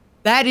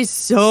that is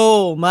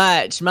so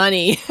much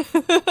money.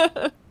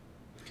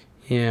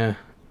 Yeah,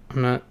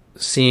 I'm not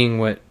seeing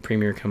what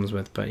Premier comes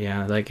with, but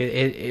yeah, like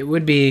it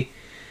would be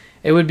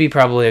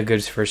probably a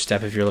good first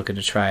step if you're looking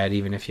to try it,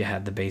 even if you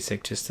had the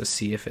basic, just to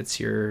see if it's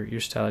your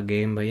style of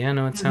game. But yeah,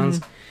 no, it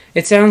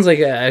sounds like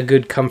a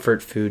good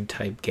comfort food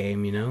type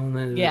game,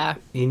 Yeah,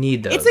 you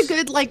need those.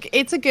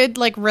 It's a good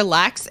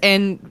relax,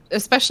 and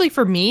especially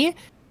for me,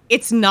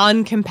 it's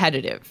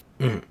non-competitive.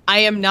 I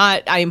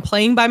am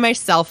playing by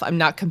myself. I'm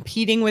not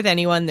competing with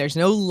anyone. There's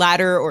no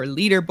ladder or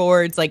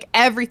leaderboards. Like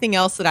everything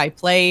else that I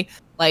play,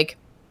 like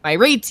my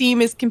raid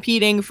team is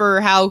competing for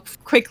how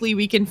quickly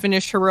we can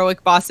finish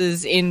heroic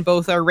bosses in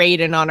both our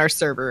raid and on our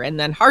server. And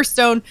then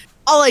Hearthstone,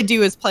 all I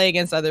do is play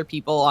against other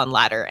people on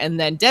ladder. And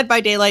then Dead by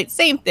Daylight,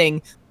 same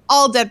thing.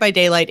 All Dead by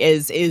Daylight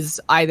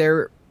is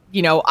either,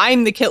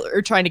 I'm the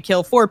killer trying to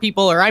kill 4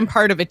 people, or I'm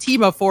part of a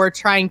team of 4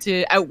 trying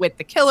to outwit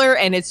the killer.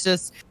 And it's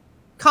just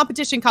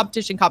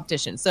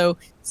competition. So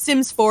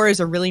Sims 4 is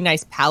a really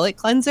nice palate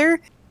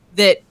cleanser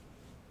that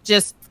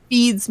just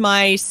feeds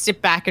my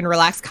sit back and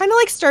relax, kind of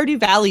like Stardew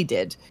Valley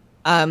did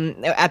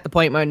at the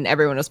point when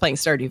everyone was playing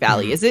Stardew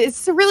Valley.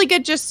 It's a really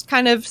good just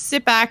kind of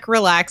sit back,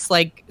 relax,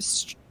 like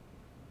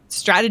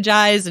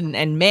strategize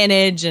and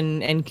manage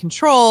and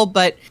control,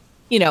 but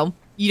you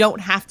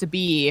don't have to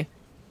be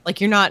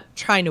like, you're not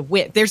trying to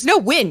win. There's no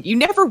win. You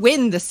never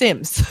win The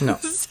Sims. No,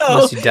 so,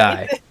 unless you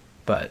die.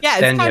 But yeah,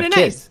 then it's kind of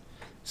nice.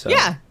 So.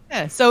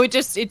 Yeah. So it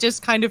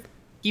just kind of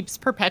keeps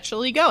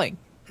perpetually going.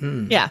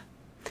 Yeah.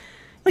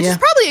 Which is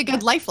probably a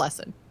good life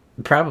lesson.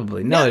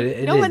 Probably. No,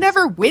 no one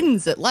ever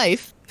wins at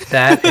life.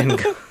 That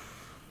and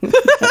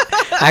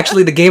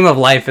actually, the game of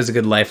life is a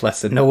good life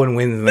lesson. No one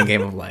wins in the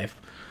game of life.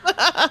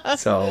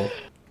 So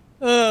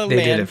they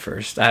did it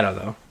first. I don't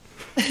know.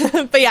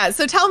 But yeah,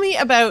 so tell me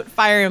about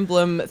Fire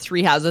Emblem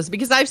Three Houses,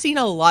 because I've seen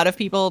a lot of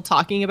people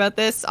talking about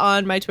this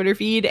on my Twitter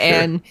feed,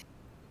 and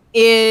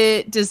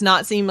it does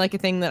not seem like a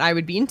thing that I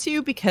would be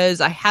into, because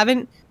I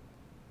haven't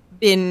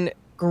been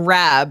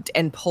grabbed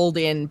and pulled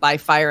in by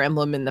Fire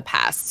Emblem in the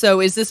past. So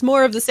is this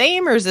more of the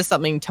same, or is this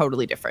something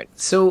totally different?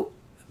 So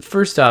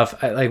first off,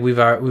 we've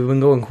been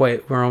going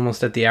we're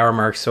almost at the hour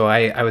mark, so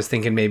I was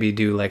thinking maybe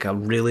do like a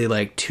really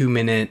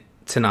 2-minute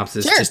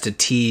synopsis just to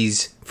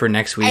tease for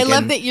next week. I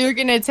love that you're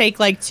gonna take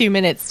 2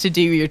 minutes to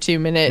do your 2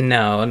 minute.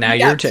 No, now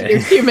your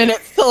 2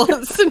 minutes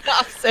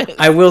synopsis.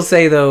 I will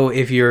say though,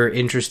 if you're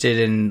interested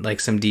in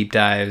some deep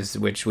dives,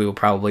 which we will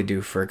probably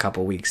do for a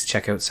couple weeks,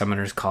 check out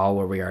Summoner's Call,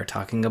 where we are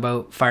talking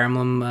about Fire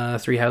Emblem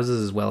Three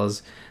Houses, as well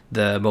as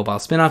the mobile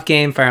spin-off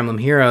game Fire Emblem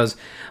Heroes.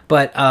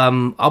 But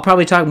I'll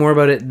probably talk more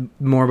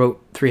about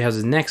Three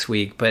Houses next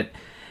week. But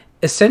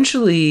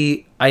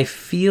essentially, I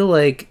feel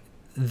like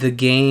the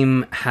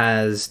game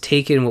has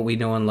taken what we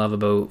know and love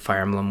about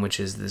Fire Emblem, which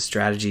is the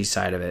strategy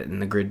side of it and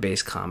the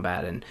grid-based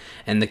combat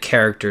and the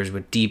characters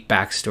with deep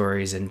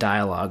backstories and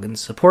dialogue and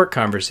support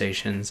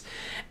conversations,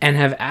 and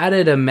have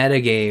added a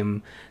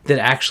metagame that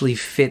actually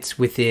fits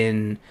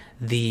within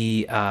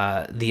the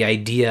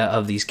idea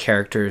of these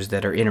characters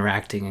that are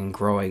interacting and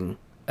growing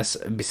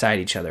beside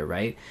each other,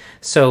 right?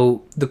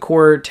 So the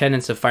core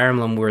tenets of Fire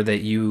Emblem were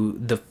that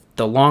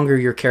the longer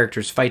your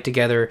characters fight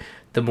together,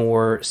 the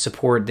more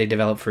support they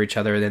develop for each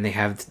other. Then they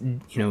have,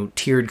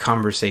 tiered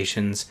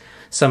conversations,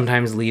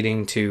 sometimes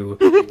leading to,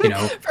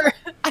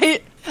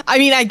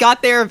 I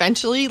got there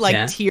eventually,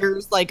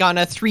 tiers, on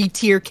a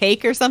 3-tier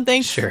cake or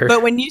something. Sure.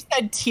 But when you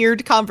said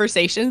tiered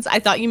conversations, I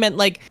thought you meant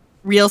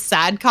real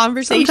sad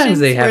conversations. Sometimes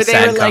they have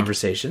sad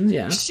conversations,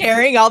 yeah.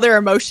 Sharing all their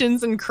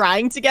emotions and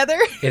crying together.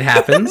 It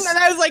happens. And then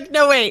I was like,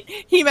 no, wait.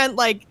 He meant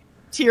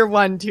tier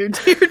 1, tier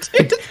 2, tier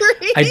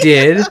 3. I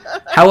did.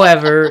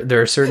 However,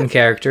 there are certain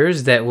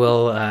characters that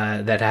will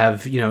that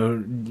have,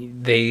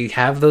 they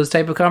have those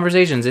type of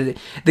conversations.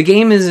 The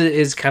game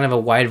is kind of a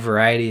wide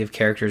variety of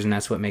characters, and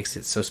that's what makes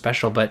it so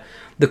special. But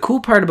the cool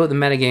part about the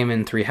metagame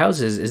in Three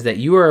Houses is that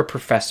you are a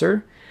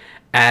professor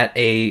at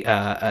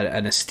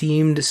an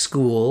esteemed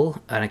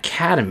school, an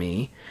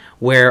academy,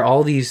 where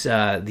all these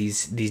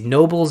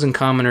nobles and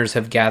commoners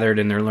have gathered,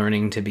 and they're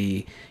learning to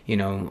be,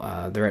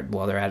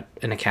 they're at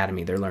an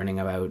academy. They're learning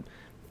about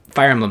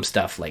Fire Emblem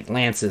stuff, like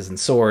lances and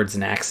swords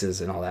and axes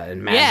and all that,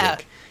 and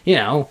magic.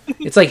 Yeah.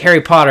 It's like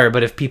Harry Potter,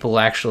 but if people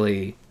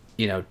actually,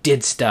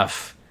 did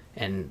stuff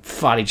and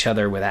fought each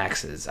other with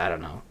axes. I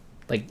don't know.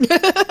 Like,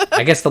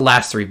 I guess the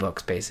last 3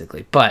 books,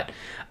 basically. But,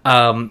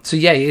 so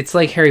yeah, it's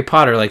like Harry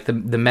Potter. Like, the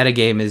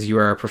metagame is you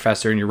are a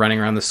professor and you're running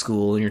around the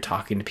school and you're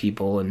talking to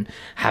people and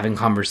having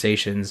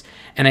conversations.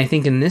 And I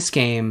think in this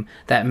game,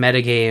 that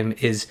metagame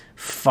is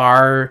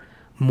far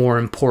more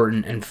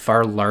important and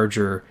far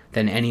larger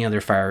than any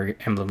other Fire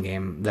Emblem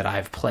game that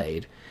I've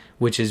played,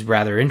 which is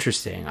rather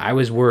interesting. I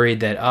was worried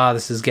that,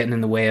 this is getting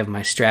in the way of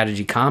my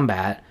strategy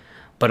combat,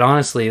 but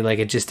honestly, like,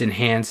 it just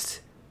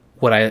enhanced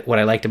what I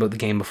liked about the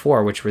game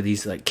before, which were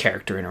these like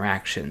character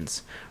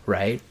interactions,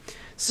 right?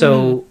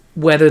 So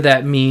whether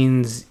that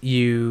means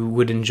you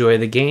would enjoy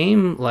the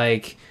game,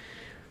 like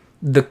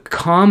the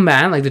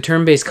combat, like the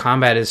turn-based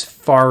combat is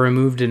far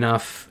removed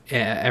enough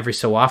every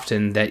so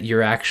often that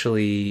you're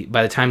actually,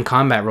 by the time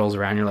combat rolls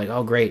around, you're like,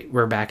 oh great,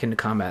 we're back into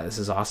combat, this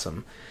is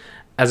awesome.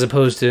 As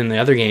opposed to in the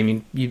other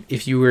game, you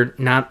if you were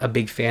not a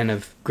big fan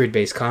of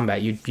grid-based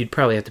combat, you'd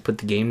probably have to put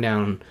the game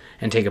down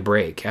and take a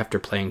break after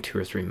playing 2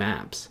 or 3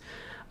 maps.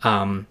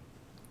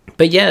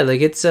 But yeah, like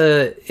it's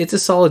a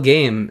solid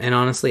game, and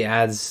honestly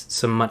adds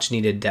some much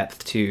needed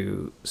depth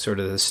to sort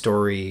of the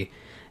story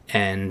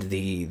and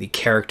the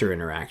character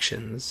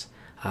interactions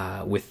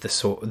with the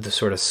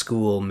sort of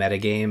school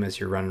metagame as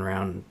you're running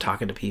around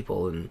talking to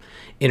people and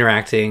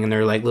interacting, and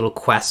they're like little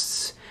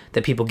quests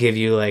that people give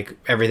you, like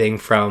everything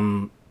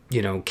from,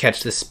 you know,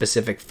 catch this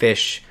specific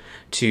fish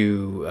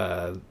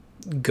to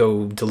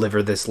go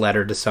deliver this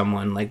letter to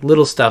someone, like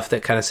little stuff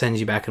that kind of sends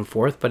you back and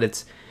forth, but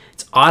it's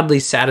oddly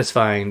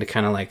satisfying to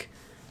kind of like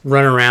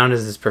run around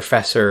as this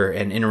professor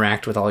and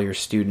interact with all your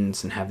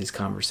students and have these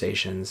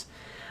conversations.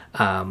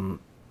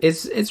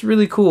 It's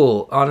really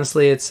cool.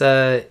 Honestly, it's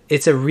a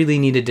really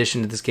neat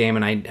addition to this game,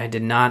 and I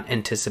did not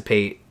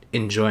anticipate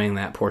enjoying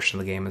that portion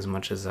of the game as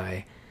much as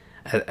I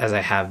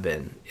have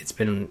been. It's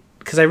been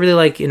because I really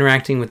like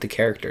interacting with the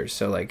characters.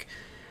 So like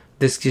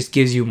this just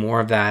gives you more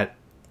of that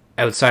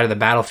outside of the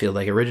battlefield.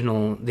 Like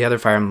the other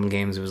Fire Emblem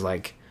games, it was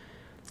like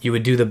you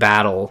would do the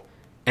battle,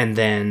 and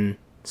then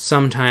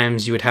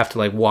sometimes you would have to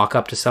like walk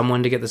up to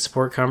someone to get the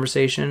support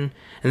conversation,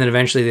 and then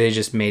eventually they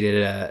just made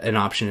it an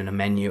option in a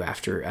menu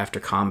after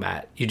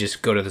combat. You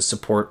just go to the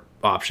support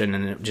option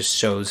and it just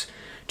shows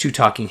 2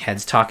 talking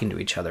heads talking to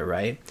each other,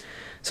 right?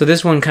 So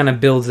this one kind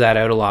of builds that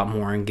out a lot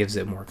more and gives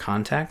it more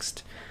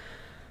context.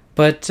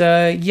 But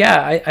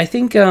yeah, I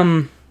think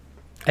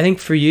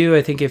for you,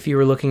 I think if you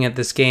were looking at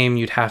this game,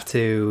 you'd have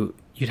to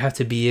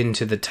be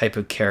into the type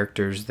of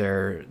characters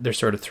they're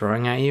sort of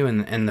throwing at you,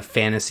 and the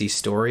fantasy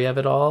story of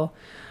it all.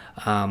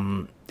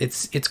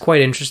 It's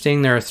quite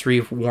interesting. There are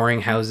 3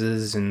 warring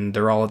houses, and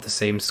they're all at the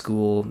same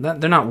school.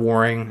 They're not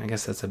warring. I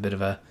guess that's a bit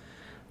of a.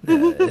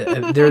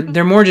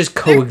 They're more just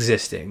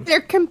coexisting.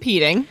 They're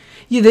competing.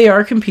 Yeah, they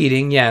are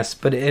competing. Yes,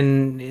 but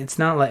it's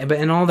not like. But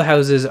in all the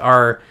houses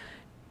are.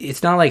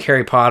 It's not like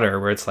Harry Potter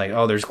where it's like,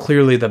 oh, there's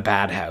clearly the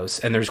bad house,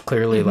 and there's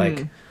clearly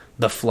like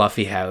the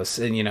fluffy house,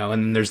 and you know,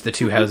 and there's the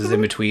 2 houses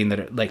in between that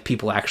are, like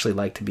people actually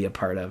like to be a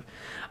part of.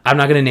 I'm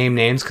not going to name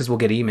names because we'll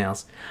get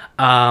emails.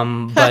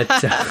 But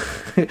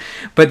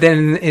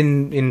then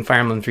in Fire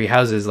Emblem 3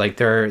 houses, like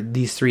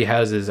these 3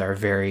 houses are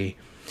very,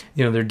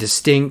 you know, they're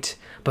distinct,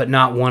 but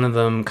not one of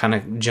them kind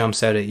of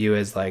jumps out at you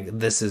as like,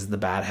 this is the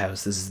bad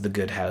house, this is the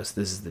good house,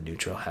 this is the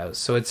neutral house.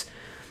 So it's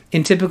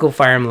in typical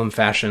Fire Emblem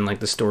fashion, like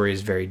the story is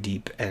very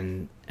deep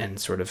and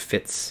sort of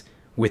fits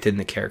within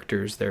the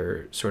characters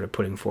they're sort of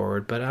putting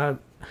forward. But I'm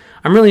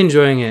really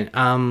enjoying it.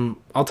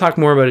 I'll talk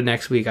more about it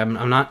next week.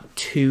 I'm not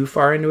too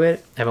far into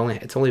it.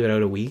 It's only been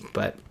out a week,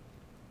 but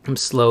I'm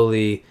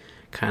slowly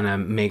kind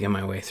of making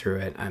my way through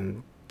it.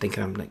 I'm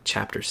thinking I'm like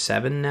chapter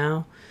 7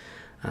 now.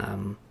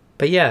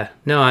 But yeah,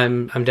 no,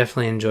 I'm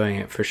definitely enjoying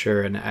it for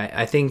sure. And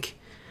I think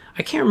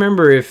I can't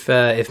remember if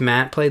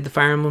Matt played the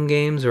Fire Emblem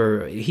games,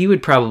 or he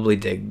would probably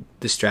dig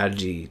the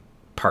strategy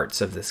parts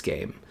of this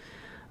game.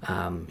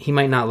 He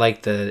might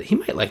like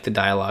the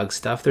dialogue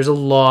stuff. There's a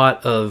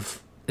lot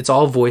of, it's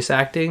all voice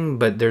acting,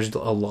 but there's a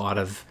lot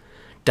of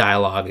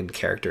dialogue and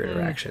character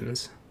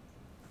interactions.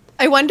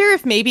 I wonder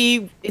if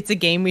maybe it's a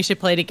game we should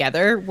play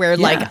together where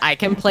like I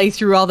can play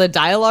through all the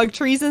dialogue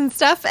trees and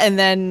stuff, and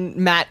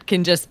then Matt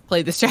can just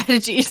play the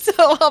strategy. So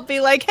I'll be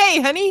like,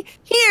 hey honey,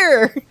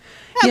 here,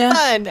 have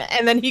fun.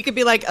 And then he could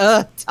be like,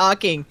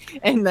 talking.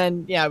 And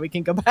then we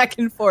can go back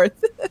and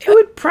forth. It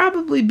would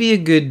probably be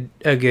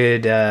a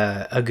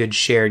good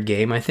shared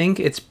game. I think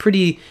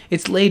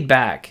it's laid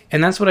back.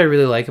 And that's what I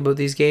really like about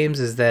these games,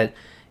 is that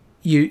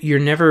you're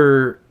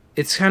never,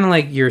 it's kind of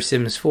like your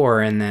Sims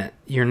 4 in that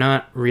you're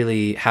not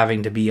really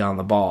having to be on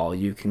the ball.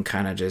 You can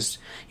kind of just,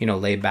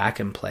 lay back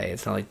and play.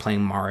 It's not like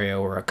playing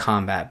Mario or a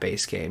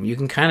combat-based game. You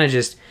can kind of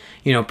just,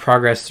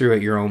 progress through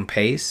at your own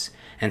pace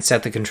and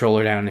set the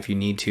controller down if you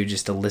need to,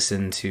 just to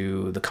listen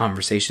to the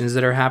conversations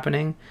that are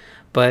happening.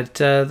 But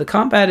the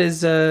combat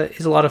is a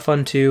lot of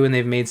fun too, and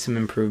they've made some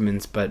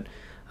improvements. But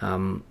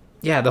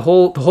the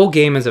whole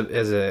game is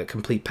a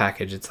complete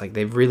package. It's like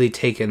they've really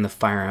taken the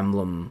Fire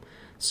Emblem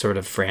sort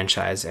of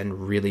franchise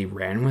and really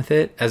ran with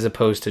it, as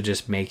opposed to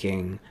just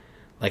making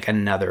like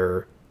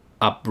another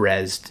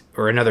up-resed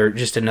or another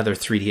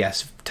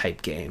 3DS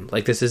type game.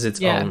 Like this is its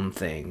own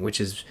thing,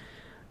 which is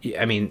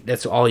I mean,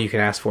 that's all you can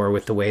ask for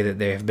with the way that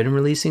they have been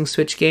releasing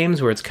Switch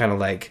games, where it's kind of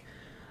like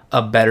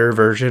a better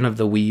version of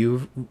the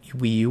Wii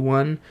U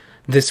one.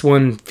 This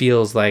one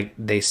feels like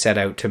they set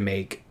out to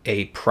make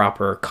a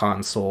proper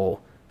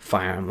console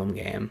Fire Emblem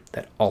game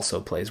that also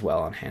plays well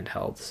on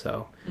handheld.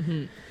 So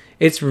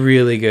it's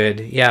really good.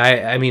 Yeah,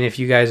 I mean, if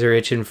you guys are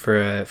itching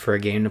for a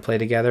game to play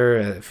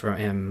together,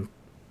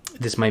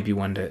 this might be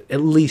one to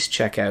at least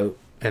check out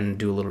and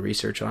do a little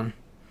research on.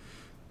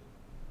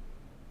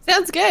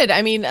 Sounds good.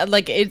 I mean,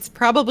 like, it's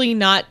probably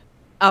not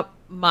up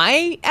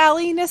my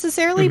alley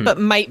necessarily, but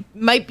might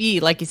be,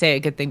 like you say, a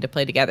good thing to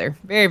play together.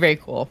 Very, very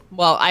cool.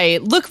 Well, I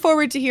look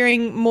forward to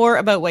hearing more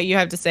about what you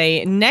have to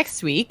say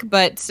next week.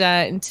 But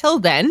until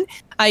then,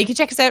 you can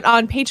check us out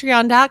on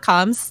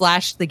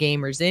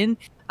patreon.com/thegamersin.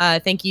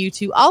 Thank you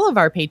to all of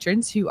our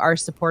patrons who are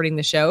supporting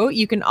the show.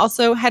 You can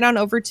also head on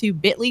over to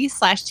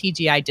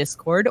bit.ly/TGI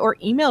Discord or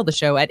email the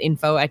show at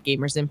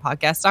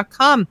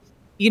info@gamersinpodcast.com.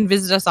 You can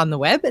visit us on the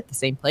web at the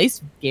same place,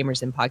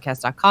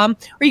 gamersinpodcast.com,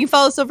 or you can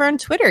follow us over on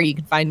Twitter. You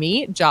can find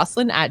me,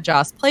 Jocelyn, at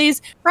Joss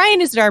Plays. Ryan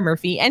is at R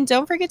Murphy, and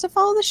don't forget to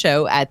follow the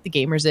show at The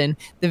Gamers In.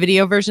 The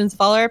video versions of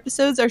all our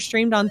episodes are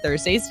streamed on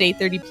Thursdays at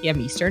 8:30 p.m.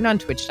 Eastern on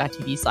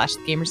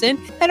twitch.tv/thegamersin,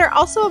 and are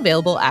also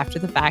available after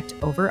the fact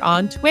over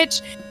on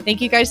Twitch. Thank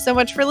you guys so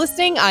much for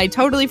listening. I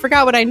totally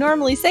forgot what I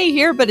normally say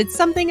here, but it's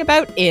something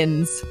about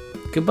ins.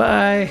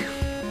 Goodbye.